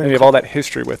 When I was and you have all that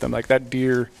history with him. Like that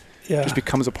deer just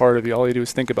becomes a part of you. All you do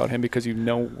is think about him because you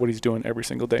know what he's doing every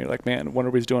single day. You're like, man, I wonder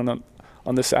what he's doing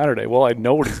on this Saturday. Well, I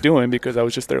know what he's doing because I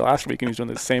was just there last week and he's doing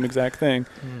the same exact thing.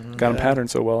 Got him patterned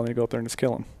so well, and you go up there and just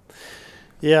kill him.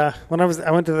 Yeah, when I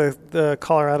went to the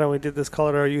Colorado. We did this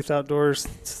Colorado Youth Outdoors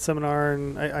seminar,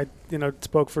 and I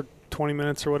spoke for 20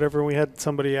 minutes or whatever. And we had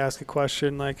somebody ask a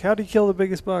question like, "How do you kill the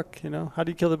biggest buck? How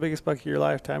do you kill the biggest buck of your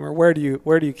lifetime, or where do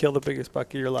you kill the biggest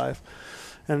buck of your life?"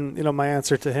 And my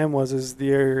answer to him is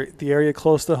the area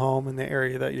close to home and the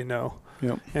area that you know.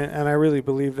 Yep. And I really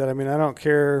believe that. I mean, I don't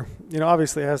care.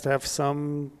 Obviously, it has to have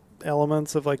some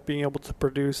elements of like being able to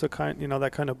produce that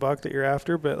kind of buck that you're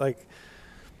after, but like.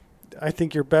 I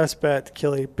think your best bet to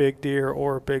kill a big deer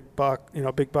or a big buck,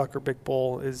 big buck or big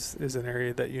bull is an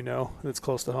area that that's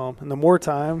close to home. And the more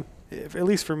time, at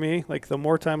least for me, like the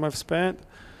more time I've spent,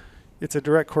 it's a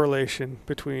direct correlation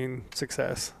between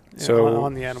success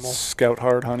on the animal. Scout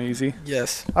hard, hunt easy.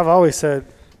 Yes. I've always said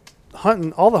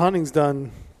all the hunting's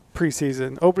done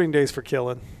preseason. Opening day's for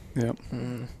killing. Yep.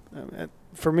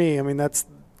 For me, I mean, that's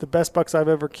the best bucks I've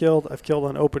ever killed. I've killed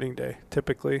on opening day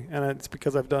typically, and it's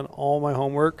because I've done all my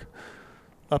homework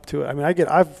up to it. I mean,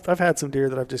 I've had some deer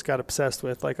that I've just got obsessed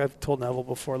with. Like I've told Neville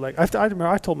before. Like I remember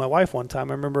I told my wife one time.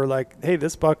 I remember like, hey,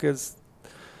 this is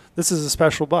a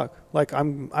special buck. Like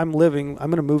I'm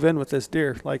gonna move in with this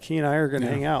deer. Like he and I are gonna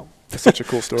hang out. That's such a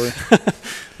cool story.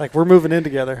 Like we're moving in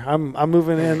together. I'm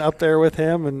moving in up there with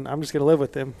him, and I'm just gonna live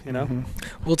with him.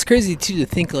 Well, it's crazy too to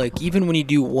think like even when you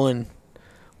do one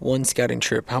scouting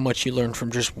trip, how much you learn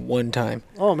from just one time.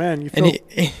 Oh man, you feel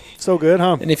so good,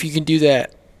 huh? And if you can do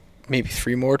that maybe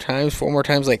 3 more times, 4 more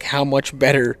times, like how much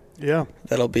better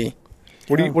that'll be.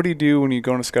 What do you do when you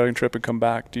go on a scouting trip and come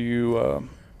back? Do you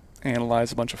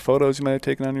analyze a bunch of photos you might have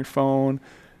taken on your phone?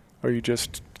 Or are you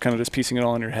just kind of just piecing it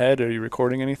all in your head? Are you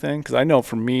recording anything? Because I know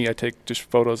for me, I take just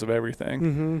photos of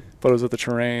everything. Photos of the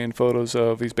terrain, photos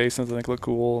of these basins I think look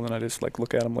cool, and then I just like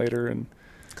look at them later. And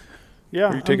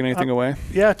are you taking anything away?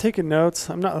 Yeah, taking notes.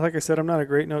 I'm not, like I said, I'm not a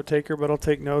great note taker, but I'll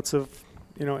take notes of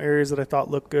areas that I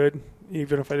thought looked good.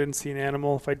 Even if I didn't see an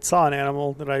animal, if I saw an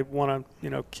animal that I want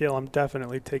to, kill, I'm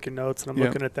definitely taking notes and I'm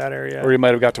looking at that area. Or you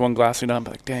might have got to one glassing down and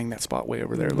be like, dang, that spot way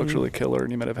over there looks really killer.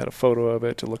 And you might have had a photo of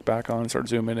it to look back on and start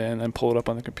zooming in and pull it up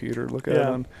on the computer, look at it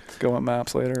and go on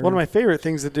maps later. One of my favorite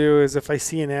things to do is if I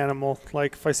see an animal,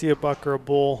 like if I see a buck or a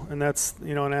bull, and that's,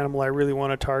 an animal I really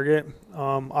want to target,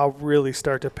 I'll really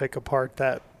start to pick apart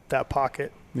that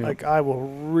pocket. Yeah. Like I will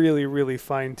really, really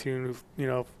fine tune,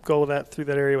 go through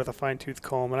that area with a fine tooth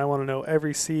comb. And I want to know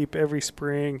every seep, every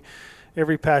spring,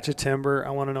 every patch of timber. I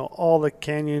want to know all the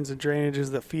canyons and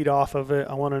drainages that feed off of it.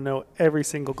 I want to know every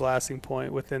single glassing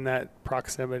point within that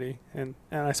proximity. And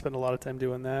I spend a lot of time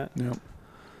doing that. Yep.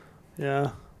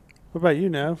 Yeah. What about you,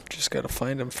 Nev? Just got to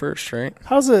find them first, right?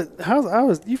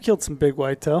 You've killed some big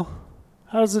whitetail.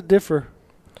 How does it differ?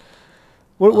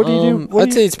 What do you do?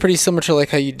 I'd say it's pretty similar to like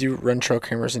how you do run trail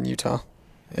cameras in Utah.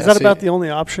 Is that about the only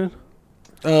option?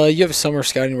 You have summer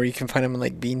scouting where you can find them in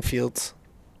like bean fields,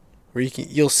 where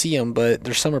you'll see them, but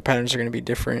their summer patterns are going to be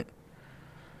different.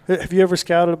 Have you ever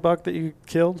scouted a buck that you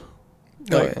killed?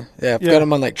 I've got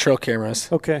them on like trail cameras.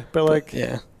 Okay, but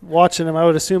watching them, I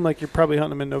would assume like you're probably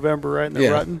hunting them in November, right? And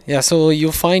they're rutting. Yeah, so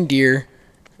you'll find deer.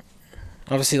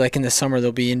 Obviously, like in the summer,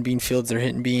 they'll be in bean fields. They're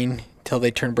hitting bean till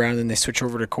they turn brown, and then they switch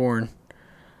over to corn.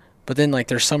 But then, like,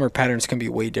 their summer patterns can be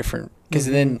way different. Because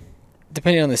then,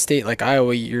 depending on the state, like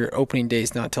Iowa, your opening day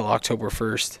is not till October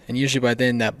 1st. And usually by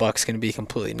then, that buck's going to be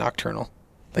completely nocturnal.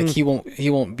 Like, he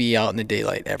won't be out in the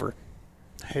daylight ever.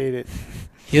 Hate it.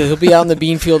 He'll be out in the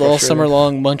bean field all summer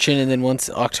long, munching. And then once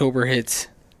October hits,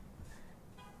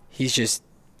 he's just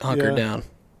hunkered down.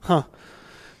 Huh.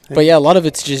 But, yeah, a lot of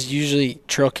it's just usually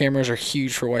trail cameras are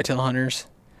huge for whitetail hunters.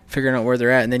 Figuring out where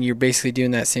they're at, and then you're basically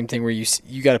doing that same thing where you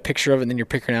got a picture of it, and then you're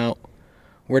picking out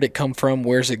where'd it come from,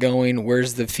 where's it going,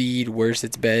 where's the feed, where's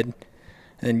its bed,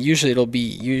 and then usually it'll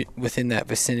be within that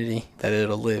vicinity that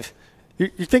it'll live. You're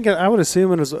thinking, I would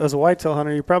assume, as a whitetail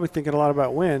hunter, you're probably thinking a lot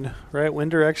about wind, right?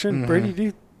 Wind direction. Brady,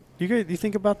 do you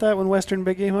think about that when Western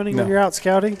big game hunting when you're out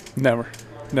scouting? Never.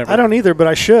 I don't either, but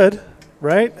I should,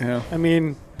 right? Yeah. I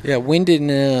mean, wind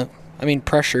and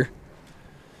pressure.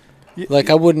 Like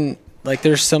I wouldn't. Like,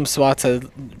 there's some spots I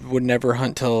would never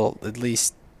hunt till at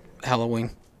least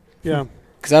Halloween. Yeah.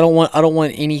 Because I don't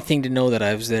want anything to know that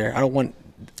I was there. I don't want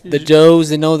the Joes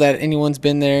to know that anyone's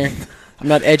been there. I'm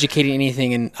not educating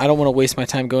anything, and I don't want to waste my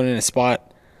time going in a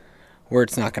spot where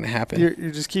it's not going to happen.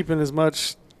 You're just keeping as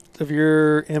much of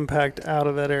your impact out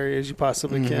of that area as you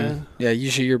possibly can. Yeah,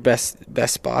 usually your best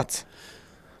spots.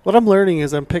 What I'm learning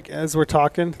is as we're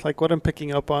talking, like what I'm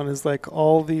picking up on is like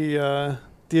all the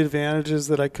advantages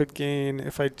that I could gain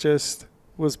if I just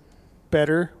was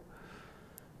better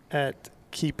at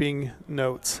keeping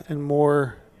notes and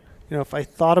more, if I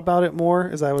thought about it more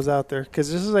as I was out there.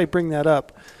 Because just as I bring that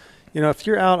up, if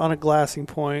you're out on a glassing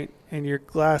point and you're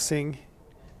glassing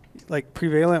like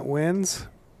prevalent winds,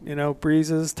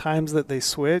 breezes, times that they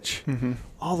switch,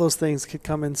 all those things could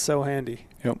come in so handy.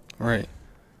 Yep. Right.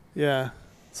 Yeah.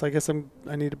 So I guess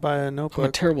I need to buy a notebook. I'm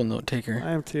a terrible note taker.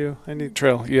 I am too.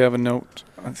 Trail, you have a note.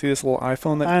 I see this little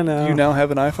iPhone that I know. You now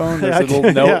have an iPhone. There's a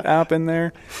little note app in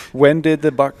there. When did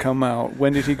the buck come out?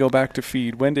 When did he go back to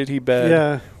feed? When did he bed?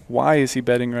 Yeah. Why is he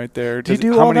bedding right there? Do you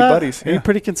do how all many that? buddies? Are you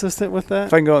pretty consistent with that?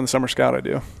 If I can go on the summer scout, I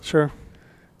do. Sure.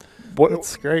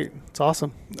 That's great. It's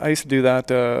awesome. I used to do that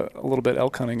a little bit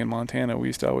elk hunting in Montana. We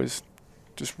used to always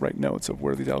just write notes of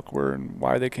where these elk were and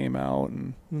why they came out,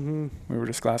 and we were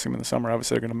just glassing them in the summer.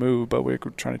 Obviously, they're going to move, but we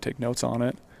were trying to take notes on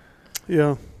it.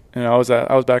 Yeah. And I was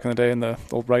back in the day in the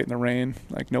old Write in the Rain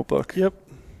notebook. Yep.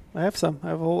 I have some. I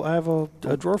have a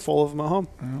drawer full of them at home.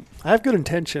 Yeah. I have good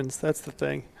intentions. That's the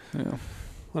thing. Yeah.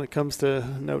 When it comes to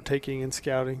note taking and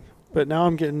scouting, but now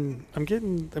I'm getting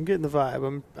the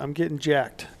vibe. I'm getting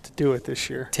jacked to do it this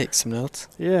year. Take some notes.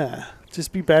 Yeah.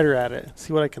 Just be better at it.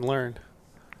 See what I can learn.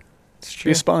 It's Be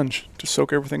true. a sponge. Just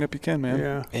soak everything up you can, man.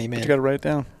 Yeah. Amen. But you got to write it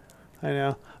down. I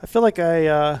know. I feel like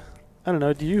I don't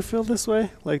know. Do you feel this way?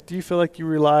 Like, do you feel like you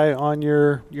rely on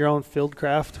your own field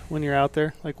craft when you're out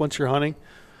there, like once you're hunting,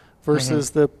 versus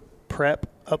the prep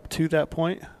up to that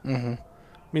point? Mm-hmm.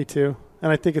 Me too.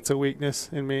 And I think it's a weakness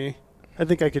in me. I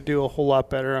think I could do a whole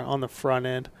lot better on the front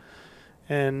end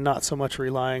and not so much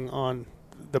relying on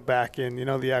the back end,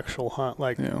 the actual hunt,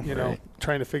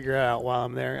 trying to figure it out while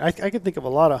I'm there. I can think of a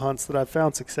lot of hunts that I've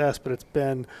found success, but it's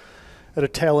been at a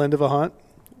tail end of a hunt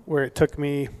where it took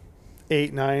me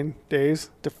 8-9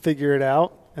 days to figure it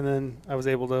out, and then I was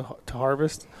able to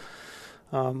harvest.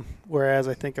 Whereas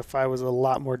I think if I was a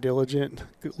lot more diligent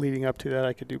leading up to that,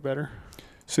 I could do better.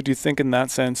 So do you think in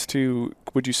that sense, too,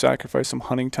 would you sacrifice some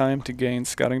hunting time to gain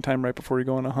scouting time right before you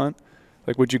go on a hunt?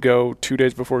 Like, would you go 2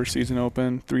 days before your season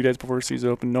open, 3 days before your season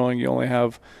open, knowing you only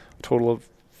have a total of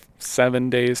 7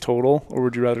 days total? Or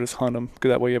would you rather just hunt them because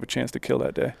that way you have a chance to kill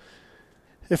that day?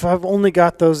 If I've only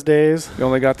got those days. You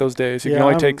only got those days. You can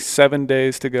only take 7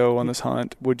 days to go on this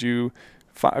hunt. Would you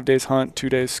 5 days hunt, 2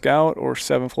 days scout, or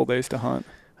 7 full days to hunt?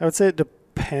 I would say it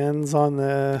depends on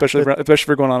especially if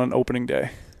we're going on an opening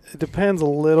day. It depends a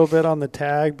little bit on the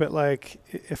tag, but like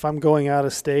if I'm going out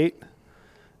of state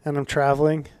and I'm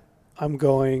traveling, I'm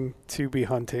going to be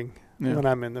hunting when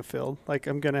I'm in the field. Like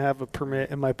I'm going to have a permit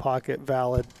in my pocket,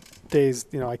 valid days.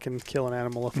 I can kill an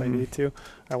animal if I need to,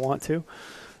 I want to.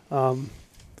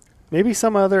 Maybe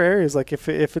some other areas, like if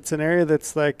it's an area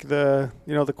that's like the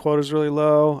quota's really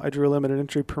low, I drew a limited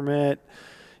entry permit,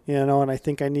 and I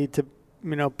think I need to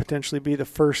potentially be the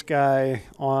first guy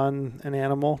on an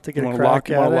animal to get a crack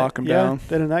at it. Lock him down.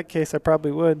 Then in that case, I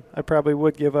probably would. I probably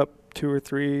would give up 2 or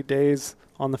 3 days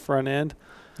on the front end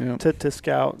to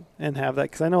scout and have that.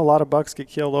 Because I know a lot of bucks get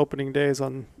killed opening days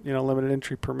on, limited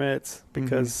entry permits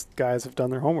because guys have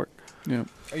done their homework. Yeah.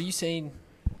 Are you saying,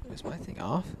 is my thing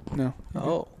off? No.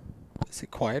 Oh. Is it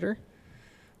quieter?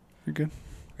 You're good.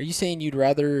 Are you saying you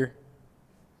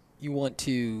want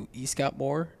to e-scout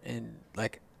more and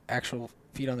like actual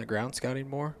feet on the ground scouting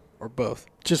more, or both?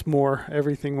 Just more,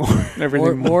 everything more.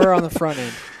 Everything more on the front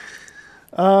end.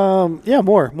 Yeah,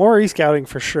 more e-scouting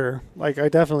for sure. Like I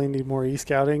definitely need more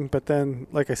e-scouting, but then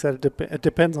like I said, it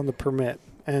depends on the permit.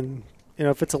 And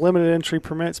if it's a limited entry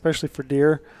permit, especially for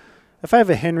deer, if I have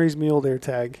a Henry's mule deer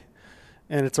tag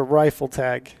and it's a rifle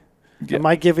tag, am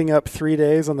I giving up 3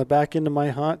 days on the back end of my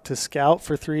hunt to scout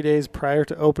for 3 days prior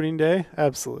to opening day?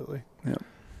 Absolutely. Yeah.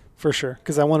 For sure.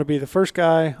 Because I want to be the first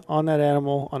guy on that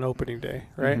animal on opening day,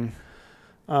 right?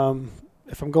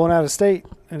 If I'm going out of state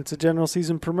and it's a general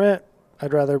season permit,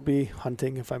 I'd rather be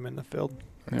hunting if I'm in the field.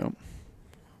 Yeah.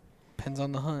 Depends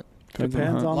on the hunt.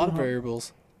 Depends on a lot of the hunt.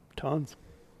 variables. Tons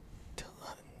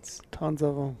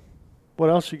of them. What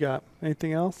else you got?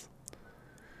 Anything else?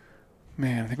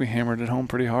 Man, I think we hammered it home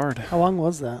pretty hard. How long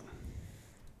was that?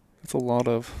 It's a lot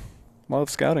of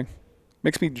scouting.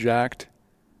 Makes me jacked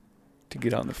to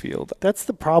get out in the field. That's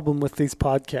the problem with these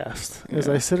podcasts is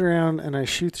I sit around and I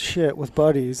shoot shit with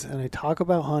buddies and I talk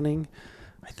about hunting.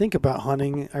 I think about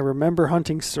hunting. I remember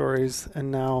hunting stories, and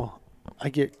now I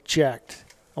get jacked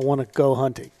I want to go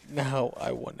hunting. No,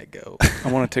 I want to go.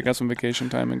 I want to take out some vacation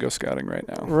time and go scouting right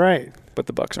now. Right. But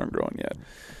the bucks aren't growing yet.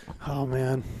 Oh,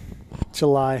 man.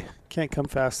 July. Can't come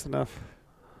fast enough.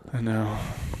 I know.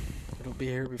 It'll be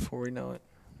here before we know it.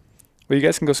 Well, you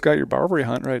guys can go scout your Barbary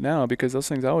hunt right now because those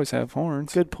things always have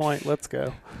horns. Good point. Let's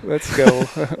go. Let's go.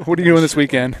 What are you doing this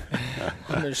weekend?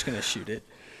 I'm just going to shoot it.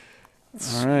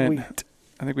 All right. Sweet.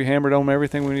 I think we hammered home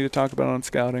everything we need to talk about on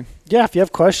scouting. Yeah, if you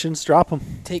have questions, drop them.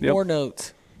 Take more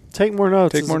notes. Take more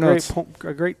notes. Take more notes.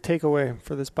 A great takeaway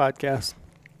for this podcast.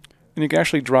 And you can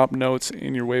actually drop notes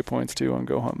in your waypoints, too, on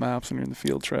Go Hunt Maps when you're in the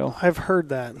field trail. I've heard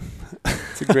that.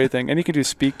 It's a great thing. And you can do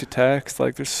speak to text.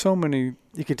 Like, there's so many.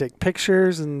 You can take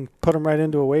pictures and put them right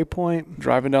into a waypoint.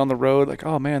 Driving down the road, like,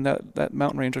 oh, man, that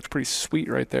mountain range looks pretty sweet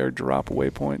right there. Drop a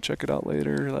waypoint. Check it out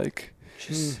later. Like,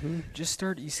 just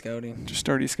start e-scouting. Just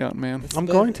start e-scouting, man. I'm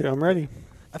going to. I'm ready.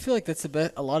 I feel like that's the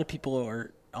best. A lot of people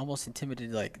are almost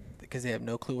intimidated, like, because they have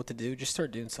no clue what to do. Just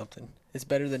start doing something. It's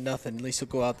better than nothing. At least you'll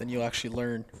go out, then you'll actually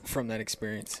learn from that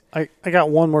experience. I got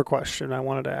one more question I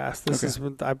wanted to ask. This is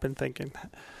what I've been thinking.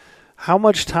 How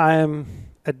much time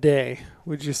a day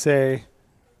would you say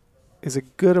is a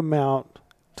good amount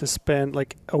to spend,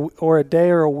 like, or a day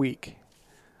or a week,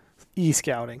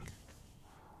 e-scouting?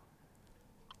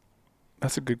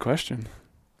 That's a good question.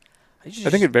 I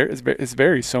think it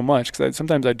varies so much because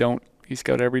sometimes I don't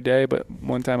e-scout every day, but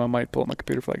one time I might pull up my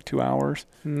computer for like 2 hours.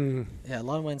 Yeah, a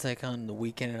lot of mine's like on the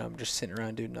weekend and I'm just sitting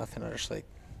around doing nothing. I just like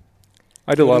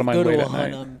I do a lot of mine late at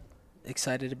hunt night. I'm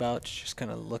excited about, just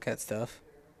kind of look at stuff.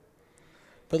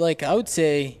 But like I would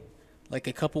say like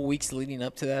a couple weeks leading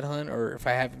up to that hunt, or if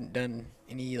I haven't done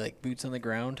any like boots on the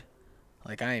ground,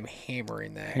 like I am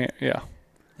hammering that. Yeah.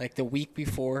 Like the week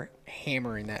before,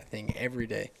 hammering that thing every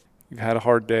day. You've had a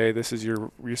hard day. This is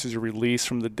your release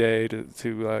from the day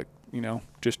to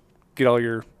just get all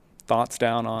your thoughts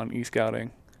down on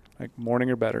e-scouting, like morning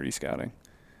or better e-scouting.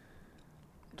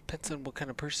 Depends on what kind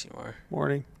of person you are.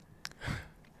 Morning.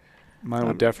 Mine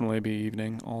would definitely be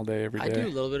evening, all day, every day. I do a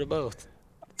little bit of both.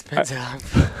 Depends on.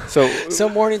 So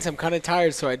some mornings I'm kind of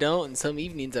tired, so I don't, and some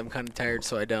evenings I'm kind of tired,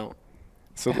 so I don't.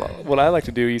 So what I like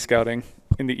to do e-scouting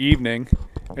in the evening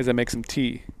is I make some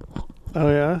tea. Oh,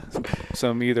 yeah?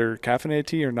 Some either caffeinated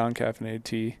tea or non-caffeinated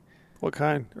tea. What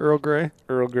kind? Earl Grey?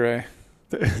 Earl Grey.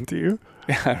 Do you?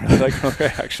 Yeah, I really like Earl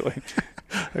Grey, actually.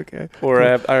 Okay. Or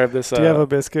I have this. Do you have a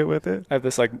biscuit with it? I have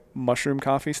this like mushroom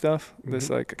coffee stuff. This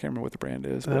like I can't remember what the brand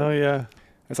is. Oh, yeah.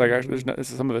 It's like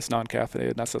some of it's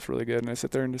non-caffeinated, and that stuff's really good. And I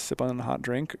sit there and just sip on a hot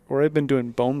drink. Or I've been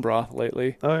doing bone broth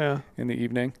lately. Oh, yeah. In the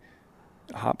evening,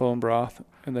 hot bone broth,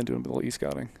 and then doing a little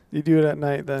e-scouting. You do it at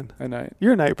night then? At night.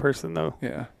 You're a night person though.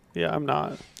 Yeah. Yeah, I'm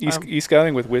not.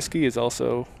 E-scouting with whiskey is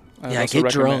also. I get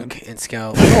drunk and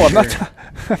scout. No, I'm not.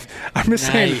 I'm just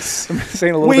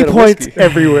saying a little bit of whiskey. Waypoints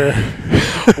everywhere.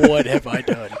 What have I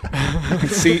done?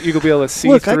 You'll be able to see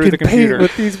Look, through the computer. I can paint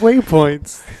with these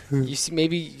waypoints. You see,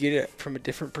 maybe you get it from a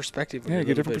different perspective. Yeah, get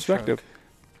a different perspective.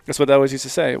 Drunk. That's what I always used to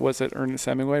say. Was it Ernest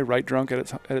Hemingway? Right drunk at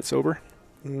its sober.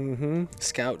 Mm-hmm.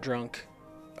 Scout drunk.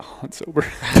 Hunt sober.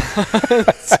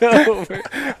 Sober.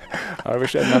 I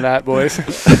wish I'd done that, boys.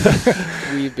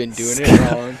 We've been doing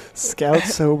it wrong. Scout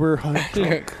sober, hunt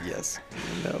drunk. Yes.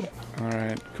 No. All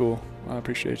right, cool. I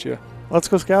appreciate you. Let's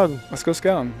go scouting. Let's go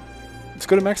scouting. Let's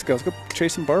go to Mexico. Let's go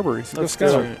chase some Barbarys. Let's go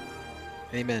scouting.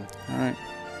 Amen. All right.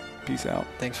 Peace out.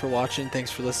 Thanks for watching.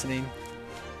 Thanks for listening.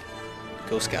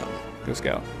 Go scouting. Go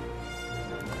scout.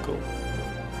 Cool.